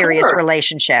a serious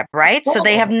relationship, right? So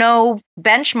they have no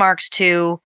benchmarks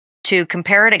to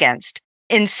compare it against.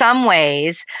 In some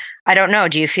ways, I don't know,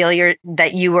 do you feel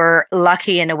that you were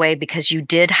lucky in a way because you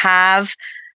did have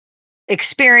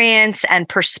experience and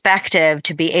perspective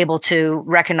to be able to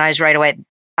recognize right away,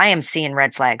 I am seeing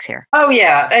red flags here? Oh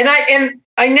yeah. And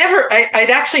I'd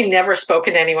actually never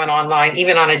spoken to anyone online,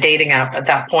 even on a dating app at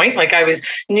that point. Like I was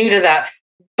new to that.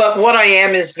 But what I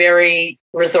am is very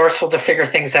resourceful to figure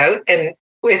things out. And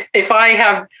if I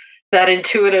have that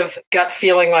intuitive gut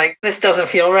feeling like this doesn't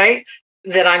feel right,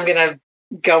 then I'm going to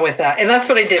go with that. And that's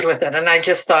what I did with it. And I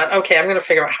just thought, okay, I'm going to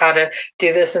figure out how to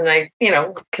do this. And I,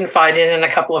 confided in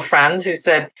a couple of friends who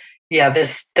said, yeah,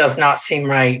 this does not seem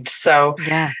right. So,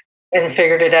 and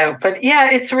figured it out. But yeah,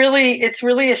 it's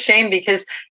really a shame because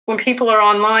when people are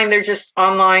online, they're just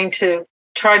online to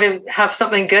try to have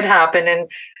something good happen. And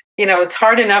it's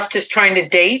hard enough just trying to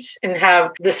date and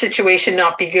have the situation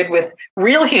not be good with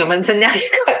real humans. And now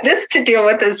you've got this to deal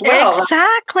with as well.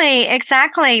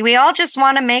 Exactly. We all just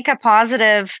want to make a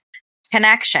positive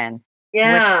connection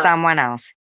with someone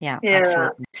else. Yeah,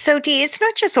 absolutely. So Dee, it's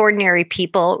not just ordinary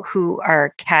people who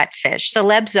are catfish.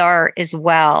 Celebs are as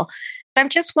well. I'm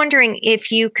just wondering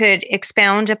if you could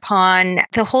expound upon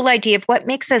the whole idea of what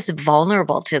makes us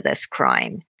vulnerable to this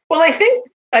crime. Well,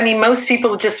 most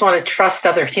people just want to trust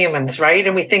other humans, right?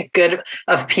 And we think good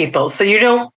of people. So you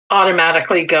don't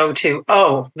automatically go to,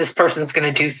 oh, this person's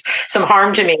going to do some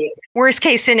harm to me. Worst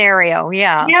case scenario.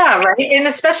 Yeah. Yeah. Right. And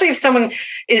especially if someone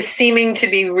is seeming to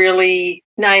be really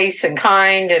nice and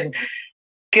kind and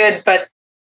good, but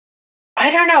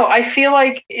I don't know. I feel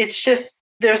like it's just,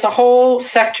 there's a whole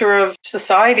sector of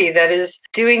society that is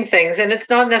doing things, and it's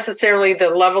not necessarily the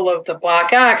level of the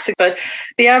black axe, but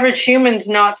the average human's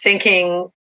not thinking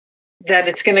that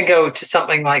it's going to go to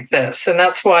something like this. And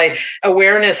that's why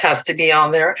awareness has to be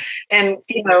on there. And,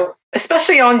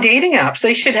 especially on dating apps,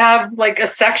 they should have like a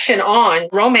section on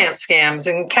romance scams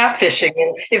and catfishing.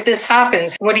 And if this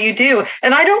happens, what do you do?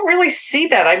 And I don't really see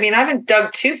that. I haven't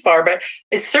dug too far, but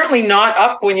it's certainly not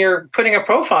up when you're putting a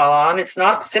profile on. It's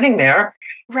not sitting there.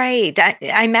 Right.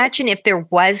 I imagine if there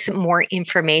was more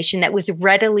information that was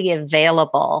readily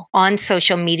available on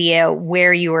social media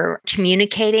where you were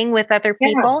communicating with other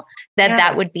people,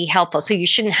 that would be helpful. So you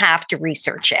shouldn't have to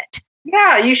research it.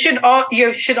 Yeah, you should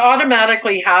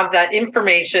automatically have that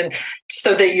information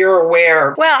so that you're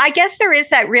aware. Well, I guess there is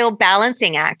that real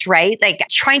balancing act, right? Like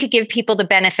trying to give people the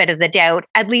benefit of the doubt,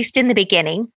 at least in the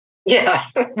beginning. Yeah.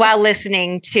 While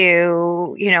listening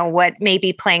to, what may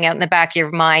be playing out in the back of your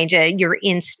mind, your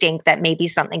instinct that maybe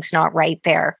something's not right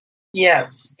there.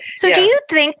 Yes. So yes. do you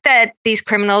think that these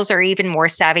criminals are even more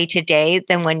savvy today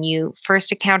than when you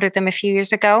first encountered them a few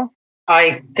years ago?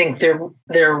 I think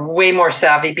they're way more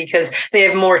savvy because they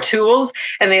have more tools,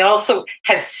 and they also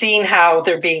have seen how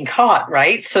they're being caught,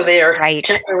 right? So they're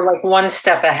like one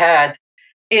step ahead.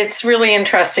 It's really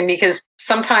interesting because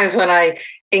sometimes when I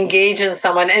engage in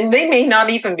someone, and they may not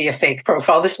even be a fake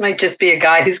profile, this might just be a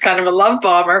guy who's kind of a love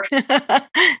bomber.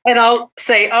 And I'll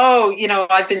say, oh,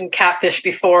 I've been catfished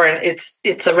before, and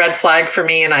it's a red flag for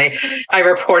me. And I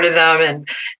reported them,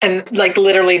 and like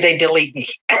literally they delete me.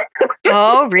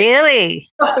 Oh,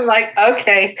 really? I'm like,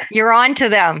 okay, you're on to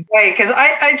them. Right. Because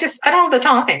I don't have the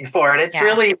time for it.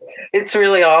 It's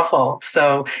really awful.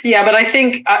 So, yeah, but I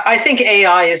think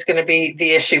AI is going to be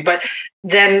the issue. But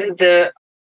then the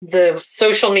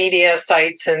social media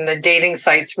sites and the dating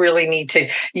sites really need to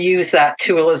use that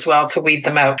tool as well to weed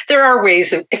them out. There are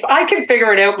ways if I can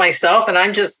figure it out myself, and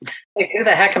I'm just like, who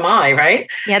the heck am I, right?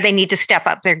 Yeah, they need to step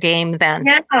up their game then.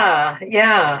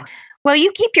 Yeah. Well,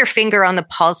 you keep your finger on the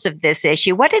pulse of this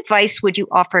issue. What advice would you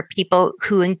offer people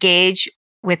who engage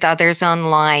with others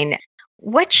online?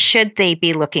 What should they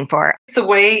be looking for? It's the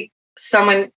way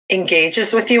someone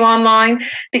engages with you online,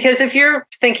 because if you're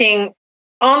thinking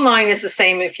online is the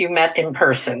same if you met in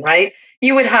person, right?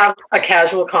 You would have a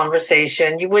casual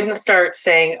conversation. You wouldn't start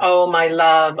saying, oh, my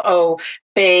love, oh,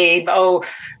 babe, oh,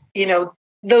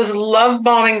 those love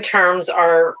bombing terms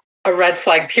are a red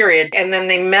flag, period. And then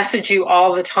they message you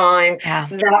all the time. Yeah.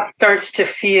 That starts to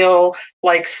feel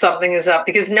like something is up,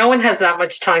 because no one has that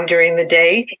much time during the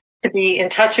day to be in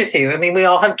touch with you. I mean, we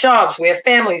all have jobs, we have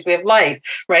families, we have life,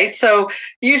 right? So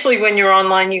usually when you're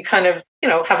online, you kind of,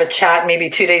 have a chat.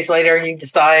 Maybe 2 days later, you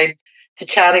decide to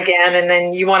chat again. And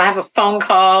then you want to have a phone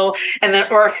call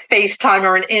or a FaceTime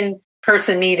or an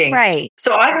in-person meeting. Right.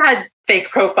 So I've had fake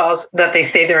profiles that they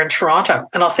say they're in Toronto.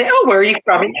 And I'll say, oh, where are you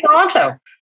from? In Toronto.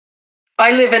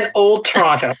 I live in Old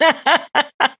Toronto.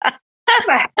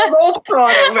 Old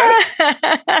Toronto,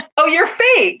 right? Oh, you're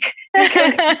fake.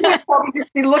 Because you'd probably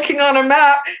just be looking on a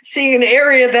map, seeing an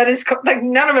area that is like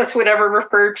none of us would ever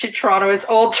refer to Toronto as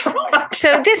Old Toronto.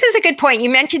 So this is a good point. You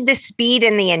mentioned the speed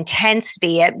and the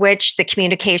intensity at which the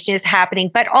communication is happening,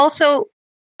 but also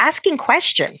asking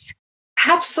questions.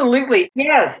 Absolutely.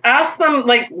 Yes. Ask them,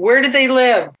 like, where do they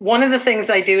live? One of the things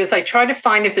I do is I try to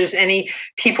find if there's any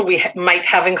people we might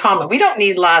have in common. We don't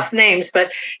need last names,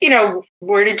 but,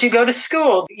 where did you go to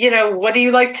school? What do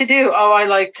you like to do? Oh, I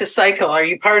like to cycle. Are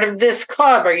you part of this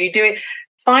club? Are you doing?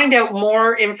 Find out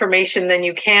more information than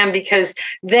you can, because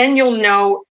then you'll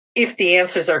know if the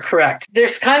answers are correct.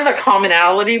 There's kind of a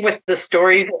commonality with the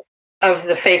stories of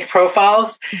the fake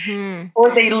profiles,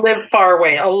 or they live far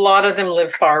away. A lot of them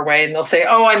live far away, and they'll say,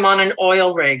 oh, I'm on an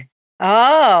oil rig.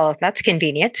 Oh, that's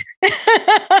convenient.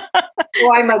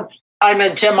 Oh, I'm a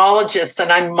gemologist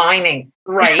and I'm mining,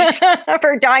 right?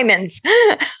 For diamonds.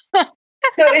 So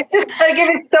it's just like, if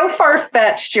it's so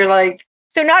far-fetched, you're like.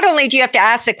 So not only do you have to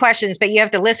ask the questions, but you have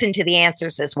to listen to the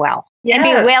answers as well. Yes. And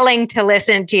be willing to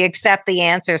listen, to accept the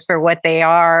answers for what they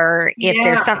are, if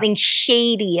there's something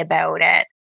shady about it.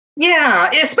 Yeah,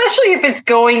 especially if it's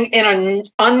going in an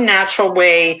unnatural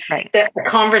way that the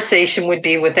conversation would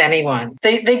be with anyone.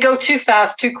 They go too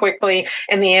fast, too quickly,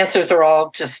 and the answers are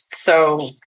all just so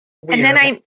weird. And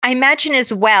then I imagine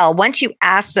as well, once you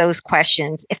ask those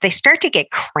questions, if they start to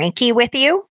get cranky with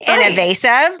you and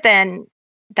evasive, then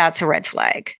that's a red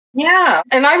flag. Yeah.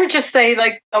 And I would just say,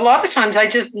 like, a lot of times I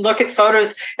just look at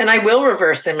photos and I will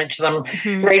reverse image them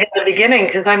right at the beginning,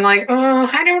 because I'm like, oh,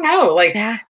 I don't know. Like,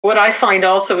 what I find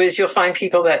also is you'll find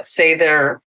people that say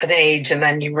they're an age, and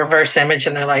then you reverse image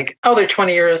and they're like, oh, they're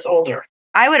 20 years older.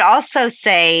 I would also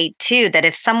say, too, that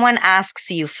if someone asks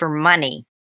you for money.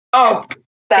 Oh,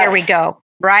 there we go.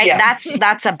 Right. Yeah.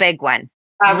 That's a big one.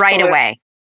 Absolutely. Right away.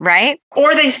 Right.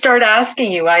 Or they start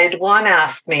asking you. I had one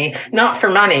ask me, not for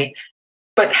money,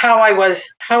 but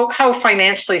how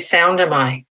financially sound am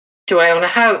I? Do I own a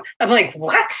house? I'm like,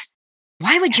 what?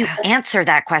 Why would you answer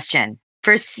that question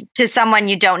to someone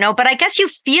you don't know? But I guess you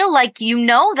feel like you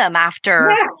know them after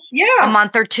a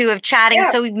month or two of chatting. Yeah.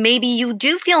 So maybe you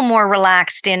do feel more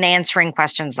relaxed in answering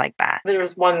questions like that. There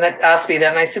was one that asked me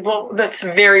that, and I said, well, that's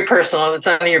very personal. That's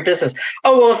none of your business.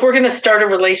 Oh, well, if we're going to start a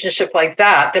relationship like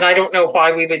that, then I don't know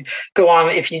why we would go on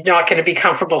if you're not going to be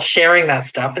comfortable sharing that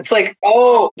stuff. It's like,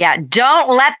 oh. Yeah,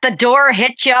 don't let the door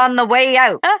hit you on the way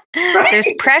out.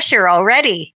 There's pressure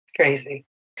already. It's crazy.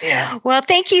 Yeah. Well,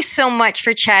 thank you so much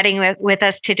for chatting with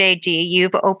us today, Dee.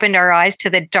 You've opened our eyes to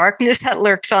the darkness that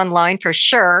lurks online for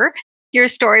sure. Your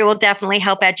story will definitely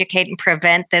help educate and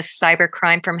prevent this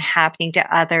cybercrime from happening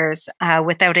to others,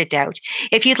 without a doubt.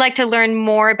 If you'd like to learn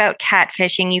more about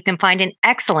catfishing, you can find an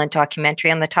excellent documentary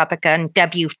on the topic on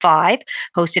W5,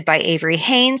 hosted by Avery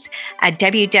Haynes at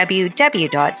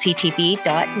www.ctv.news.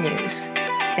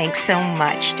 Thanks so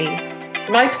much, Dee.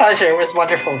 My pleasure. It was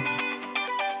wonderful.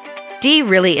 Dee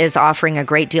really is offering a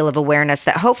great deal of awareness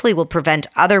that hopefully will prevent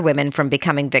other women from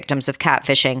becoming victims of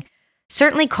catfishing.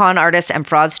 Certainly con artists and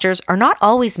fraudsters are not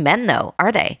always men, though,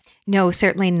 are they? No,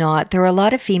 certainly not. There are a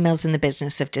lot of females in the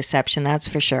business of deception, that's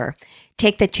for sure.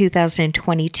 Take the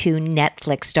 2022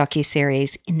 Netflix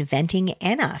docuseries Inventing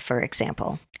Anna, for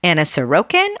example. Anna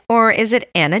Sorokin, or is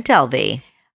it Anna Delvey?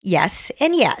 Yes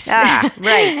and yes.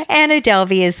 Right. Anna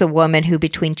Delvey is the woman who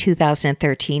between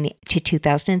 2013 to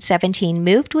 2017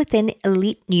 moved within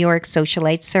elite New York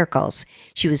socialite circles.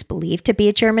 She was believed to be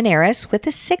a German heiress with a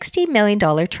 $60 million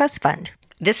trust fund.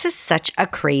 This is such a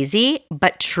crazy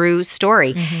but true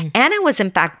story. Anna was in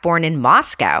fact born in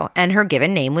Moscow, and her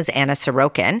given name was Anna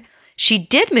Sorokin. She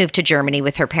did move to Germany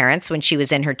with her parents when she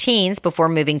was in her teens before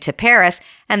moving to Paris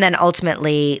and then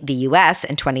ultimately the US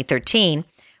in 2013.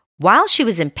 While she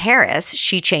was in Paris,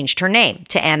 she changed her name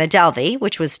to Anna Delvey,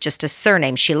 which was just a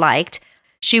surname she liked.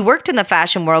 She worked in the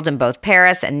fashion world in both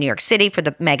Paris and New York City for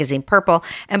the magazine Purple,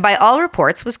 and by all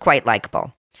reports was quite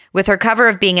likable. With her cover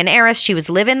of being an heiress, she was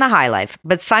living the high life,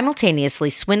 but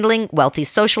simultaneously swindling wealthy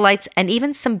socialites and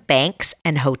even some banks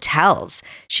and hotels.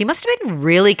 She must have been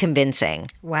really convincing.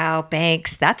 Wow,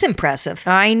 banks. That's impressive.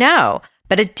 I know,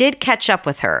 but it did catch up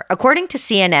with her. According to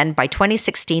CNN, by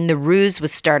 2016, the ruse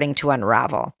was starting to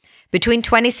unravel. Between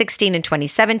 2016 and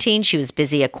 2017, she was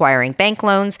busy acquiring bank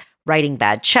loans, writing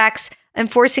bad checks, and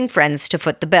forcing friends to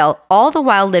foot the bill, all the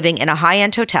while living in a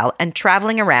high-end hotel and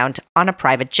traveling around on a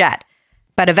private jet.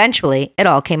 But eventually, it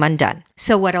all came undone.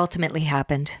 So what ultimately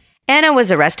happened? Anna was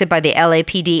arrested by the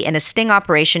LAPD in a sting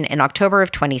operation in October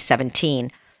of 2017.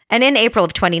 And in April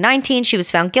of 2019, she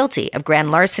was found guilty of grand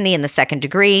larceny in the second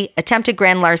degree, attempted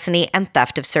grand larceny, and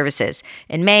theft of services.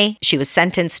 In May, she was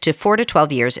sentenced to 4 to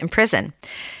 12 years in prison.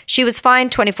 She was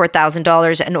fined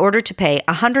 $24,000 in order to pay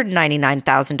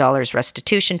 $199,000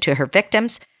 restitution to her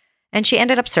victims, and she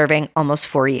ended up serving almost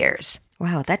 4 years.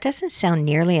 Wow, that doesn't sound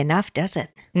nearly enough, does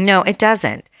it? No, it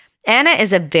doesn't. Anna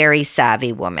is a very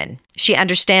savvy woman. She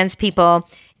understands people.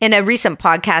 In a recent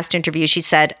podcast interview, she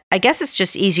said, I guess it's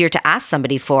just easier to ask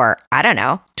somebody for, I don't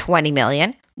know, $20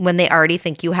 million when they already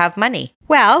think you have money.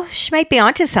 Well, she might be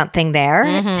onto something there.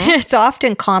 It's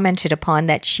often commented upon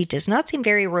that she does not seem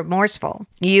very remorseful.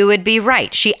 You would be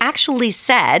right. She actually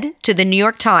said to the New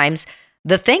York Times,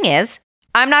 the thing is,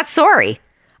 I'm not sorry.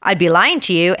 I'd be lying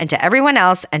to you and to everyone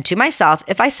else and to myself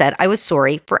if I said I was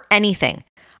sorry for anything.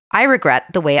 I regret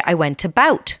the way I went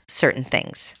about certain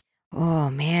things. Oh,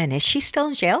 man. Is she still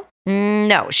in jail?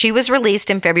 No, she was released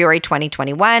in February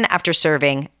 2021 after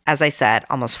serving, as I said,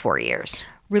 almost 4 years.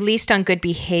 Released on good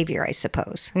behavior, I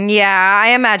suppose. Yeah, I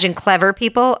imagine clever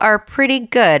people are pretty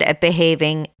good at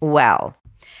behaving well.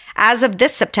 As of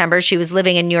this September, she was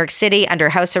living in New York City under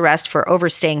house arrest for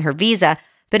overstaying her visa.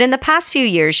 But in the past few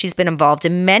years, she's been involved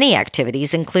in many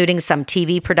activities, including some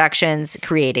TV productions,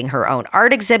 creating her own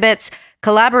art exhibits,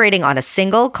 collaborating on a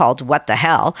single called What the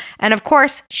Hell, and of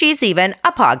course, she's even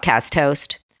a podcast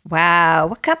host. Wow.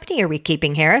 What company are we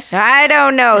keeping, Harris? I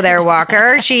don't know there,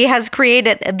 Walker. She has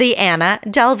created the Anna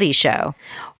Delvey Show.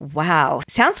 Wow.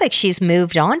 Sounds like she's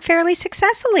moved on fairly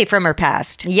successfully from her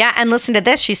past. Yeah, and listen to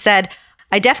this. She said,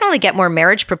 I definitely get more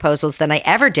marriage proposals than I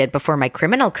ever did before my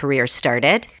criminal career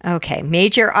started. Okay,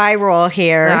 major eye roll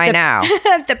here. I know.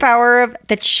 The power of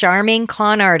the charming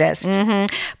con artist.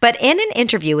 But in an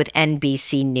interview with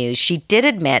NBC News, she did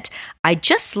admit, I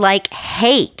just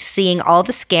hate seeing all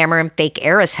the scammer and fake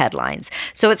heiress headlines.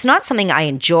 So it's not something I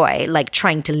enjoy, like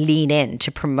trying to lean in to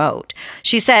promote.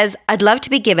 She says, I'd love to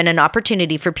be given an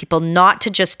opportunity for people not to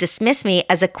just dismiss me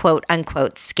as a quote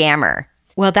unquote scammer.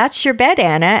 Well, that's your bet,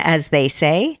 Anna, as they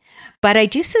say. But I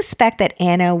do suspect that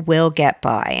Anna will get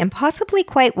by, and possibly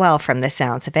quite well from the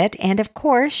sounds of it. And of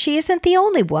course, she isn't the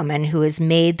only woman who has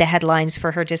made the headlines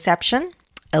for her deception.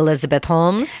 Elizabeth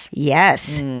Holmes?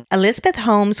 Yes. Elizabeth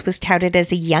Holmes was touted as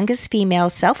the youngest female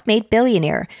self-made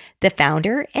billionaire, the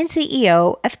founder and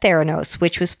CEO of Theranos,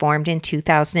 which was formed in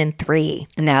 2003.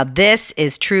 Now, this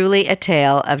is truly a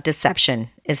tale of deception,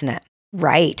 isn't it?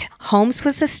 Right. Holmes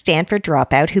was a Stanford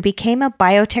dropout who became a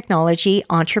biotechnology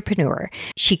entrepreneur.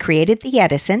 She created the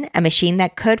Edison, a machine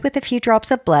that could, with a few drops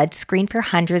of blood, screen for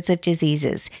hundreds of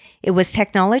diseases. It was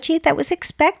technology that was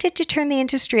expected to turn the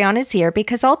industry on its ear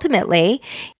because ultimately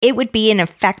it would be an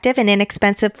effective and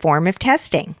inexpensive form of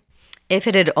testing. If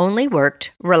it had only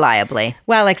worked reliably.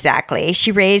 Well, exactly.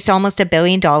 She raised almost $1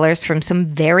 billion from some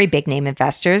very big name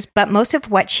investors, but most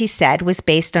of what she said was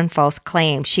based on false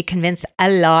claims. She convinced a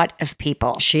lot of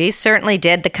people. She certainly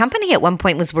did. The company at one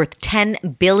point was worth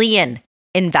 $10 billion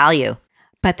in value.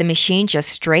 But the machine just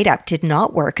straight up did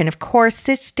not work. And of course,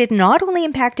 this did not only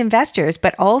impact investors,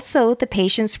 but also the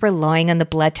patients relying on the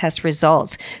blood test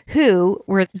results, who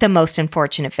were the most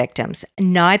unfortunate victims.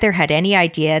 Neither had any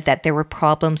idea that there were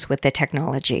problems with the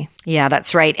technology. Yeah,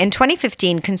 that's right. In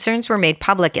 2015, concerns were made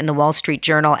public in the Wall Street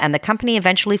Journal, and the company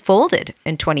eventually folded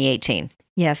in 2018.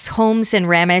 Yes, Holmes and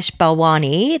Ramesh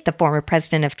Balwani, the former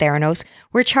president of Theranos,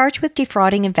 were charged with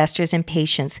defrauding investors and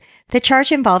patients. The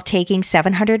charge involved taking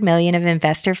 $700 million of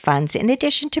investor funds in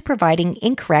addition to providing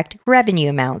incorrect revenue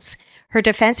amounts. Her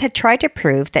defense had tried to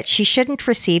prove that she shouldn't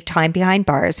receive time behind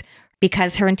bars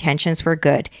because her intentions were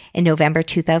good. In November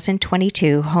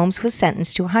 2022, Holmes was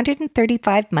sentenced to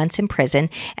 135 months in prison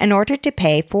and ordered to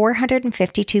pay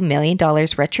 $452 million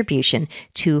retribution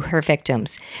to her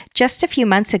victims. Just a few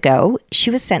months ago, she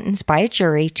was sentenced by a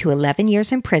jury to 11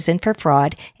 years in prison for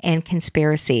fraud and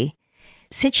conspiracy.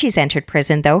 Since she's entered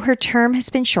prison, though, her term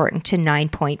has been shortened to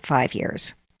 9.5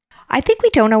 years. I think we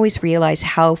don't always realize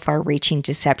how far-reaching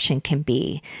deception can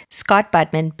be. Scott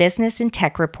Budman, business and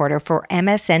tech reporter for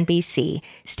MSNBC,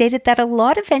 stated that a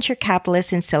lot of venture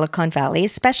capitalists in Silicon Valley,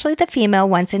 especially the female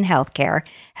ones in healthcare,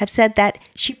 have said that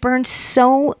she burned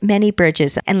so many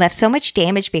bridges and left so much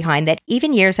damage behind that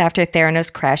even years after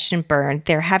Theranos crashed and burned,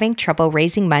 they're having trouble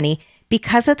raising money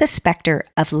because of the specter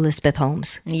of Elizabeth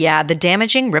Holmes. Yeah, the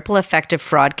damaging ripple effect of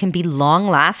fraud can be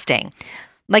long-lasting.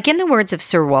 Like in the words of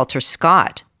Sir Walter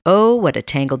Scott, "Oh, what a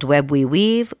tangled web we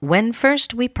weave when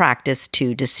first we practice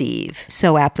to deceive."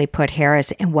 So aptly put,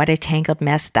 Harris, and what a tangled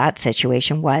mess that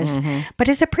situation was. But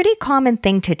it's a pretty common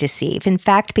thing to deceive. In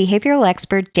fact, behavioral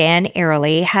expert Dan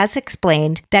Ariely has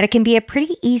explained that it can be a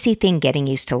pretty easy thing getting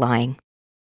used to lying.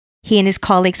 He and his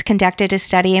colleagues conducted a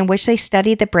study in which they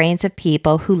studied the brains of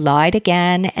people who lied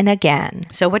again and again.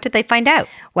 So what did they find out?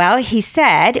 Well, he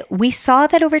said, we saw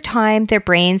that over time their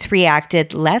brains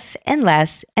reacted less and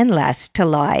less and less to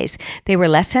lies. They were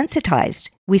less sensitized.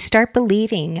 We start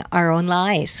believing our own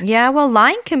lies. Yeah, well,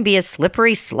 lying can be a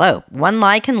slippery slope. One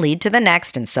lie can lead to the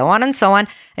next and so on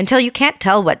until you can't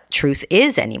tell what truth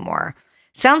is anymore.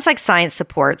 Sounds like science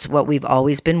supports what we've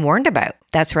always been warned about.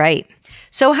 That's right.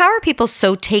 So how are people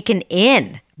so taken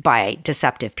in by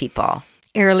deceptive people?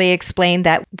 Ariely explained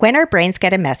that when our brains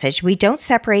get a message, we don't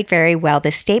separate very well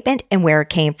the statement and where it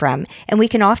came from, and we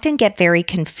can often get very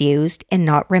confused and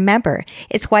not remember.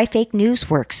 It's why fake news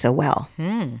works so well.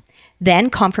 Then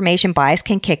confirmation bias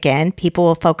can kick in. People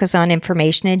will focus on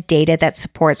information and data that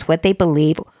supports what they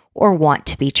believe or want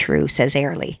to be true, says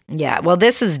Ariely. Yeah, well,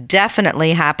 this is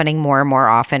definitely happening more and more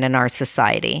often in our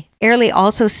society. Ariely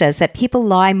also says that people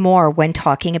lie more when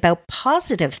talking about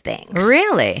positive things.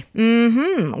 Really?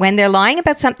 When they're lying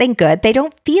about something good, they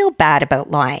don't feel bad about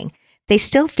lying. They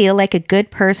still feel like a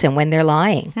good person when they're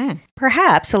lying.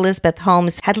 Perhaps Elizabeth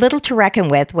Holmes had little to reckon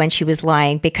with when she was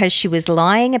lying because she was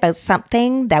lying about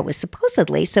something that was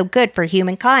supposedly so good for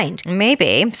humankind.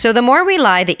 Maybe. So the more we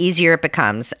lie, the easier it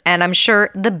becomes. And I'm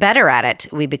sure the better at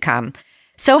it we become.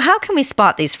 So how can we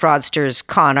spot these fraudsters,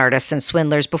 con artists, and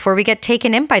swindlers before we get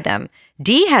taken in by them?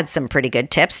 Dee had some pretty good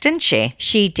tips, didn't she?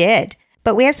 She did.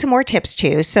 But we have some more tips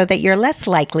too, so that you're less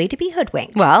likely to be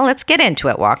hoodwinked. Well, let's get into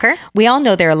it, Walker. We all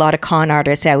know there are a lot of con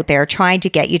artists out there trying to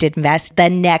get you to invest the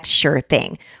next sure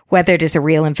thing, whether it is a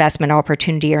real investment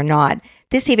opportunity or not.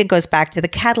 This even goes back to the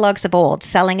catalogs of old,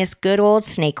 selling us good old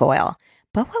snake oil.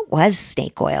 But what was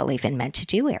snake oil even meant to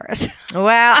do, Eris?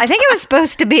 Well, I think it was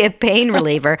supposed to be a pain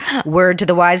reliever. Word to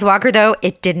the wise walker, though,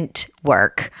 it didn't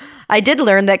work. I did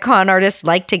learn that con artists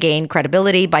like to gain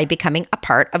credibility by becoming a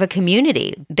part of a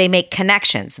community. They make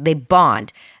connections, they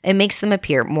bond. It makes them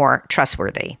appear more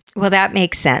trustworthy. Well, that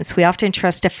makes sense. We often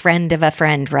trust a friend of a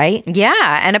friend, right?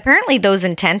 Yeah, and apparently those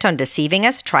intent on deceiving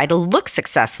us try to look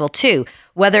successful too,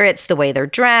 whether it's the way they're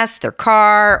dressed, their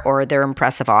car, or their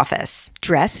impressive office.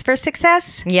 Dress for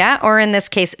success? Yeah, or in this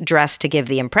case, dress to give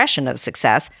the impression of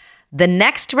success. The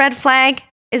next red flag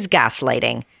is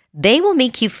gaslighting. They will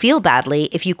make you feel badly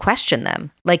if you question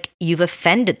them, like you've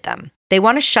offended them. They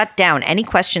want to shut down any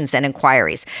questions and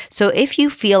inquiries. So if you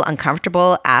feel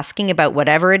uncomfortable asking about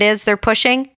whatever it is they're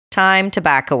pushing, time to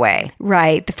back away.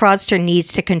 Right. The fraudster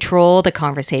needs to control the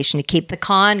conversation to keep the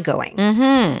con going.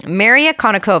 Maria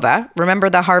Konnikova, remember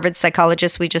the Harvard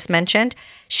psychologist we just mentioned?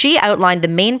 She outlined the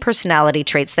main personality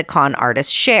traits that con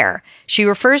artists share. She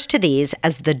refers to these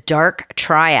as the dark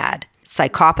triad: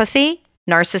 psychopathy,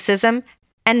 narcissism,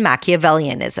 and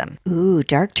Machiavellianism. Ooh,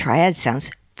 dark triad sounds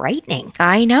frightening.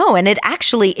 I know, and it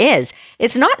actually is.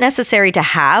 It's not necessary to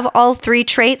have all three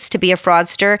traits to be a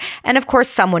fraudster. And of course,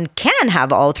 someone can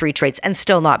have all three traits and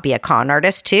still not be a con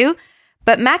artist too.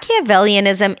 But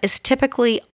Machiavellianism is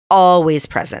typically always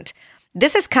present.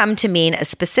 This has come to mean a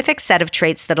specific set of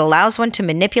traits that allows one to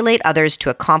manipulate others to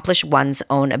accomplish one's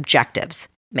own objectives.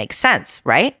 Makes sense,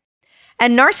 right?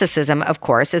 And narcissism, of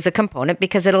course, is a component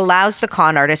because it allows the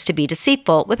con artist to be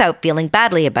deceitful without feeling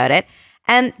badly about it,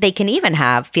 and they can even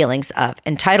have feelings of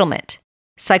entitlement.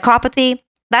 Psychopathy,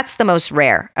 that's the most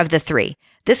rare of the three.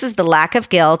 This is the lack of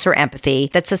guilt or empathy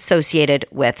that's associated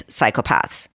with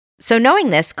psychopaths. So knowing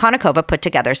this, Konnikova put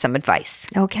together some advice.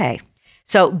 Okay.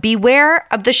 So beware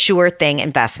of the sure thing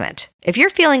investment. If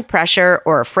you're feeling pressure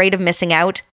or afraid of missing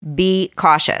out, be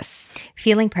cautious.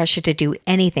 Feeling pressure to do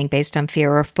anything based on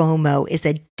fear or FOMO is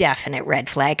a definite red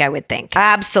flag, I would think.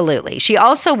 Absolutely. She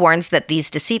also warns that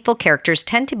these deceitful characters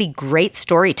tend to be great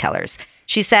storytellers.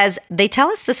 She says they tell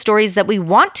us the stories that we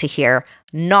want to hear,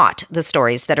 not the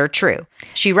stories that are true.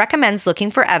 She recommends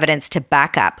looking for evidence to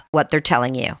back up what they're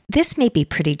telling you. This may be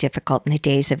pretty difficult in the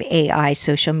days of AI,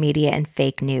 social media, and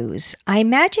fake news. I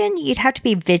imagine you'd have to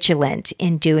be vigilant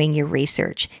in doing your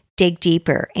research, dig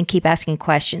deeper, and keep asking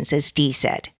questions, as Dee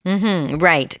said.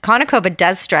 Right. Konnikova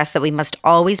does stress that we must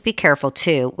always be careful,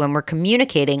 too, when we're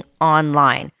communicating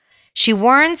online. She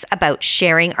warns about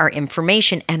sharing our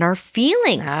information and our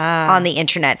feelings on the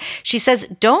internet. She says,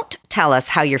 don't tell us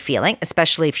how you're feeling,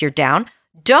 especially if you're down.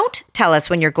 Don't tell us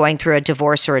when you're going through a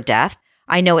divorce or a death.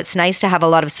 I know it's nice to have a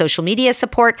lot of social media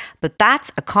support, but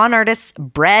that's a con artist's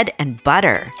bread and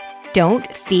butter.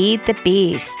 Don't feed the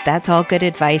beast. That's all good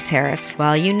advice, Harris.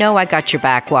 Well, you know I got your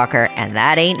back, Walker, and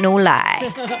that ain't no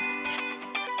lie.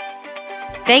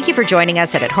 Thank you for joining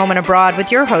us at Home and Abroad with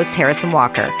your host, Harrison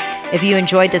Walker. If you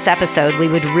enjoyed this episode, we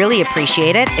would really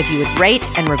appreciate it if you would rate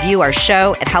and review our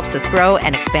show. It helps us grow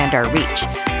and expand our reach.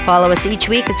 Follow us each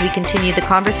week as we continue the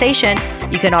conversation.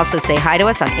 You can also say hi to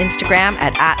us on Instagram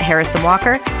at Harrison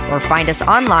Walker or find us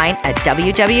online at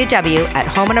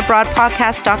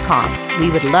www.homeandabroadpodcast.com. We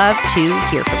would love to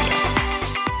hear from you.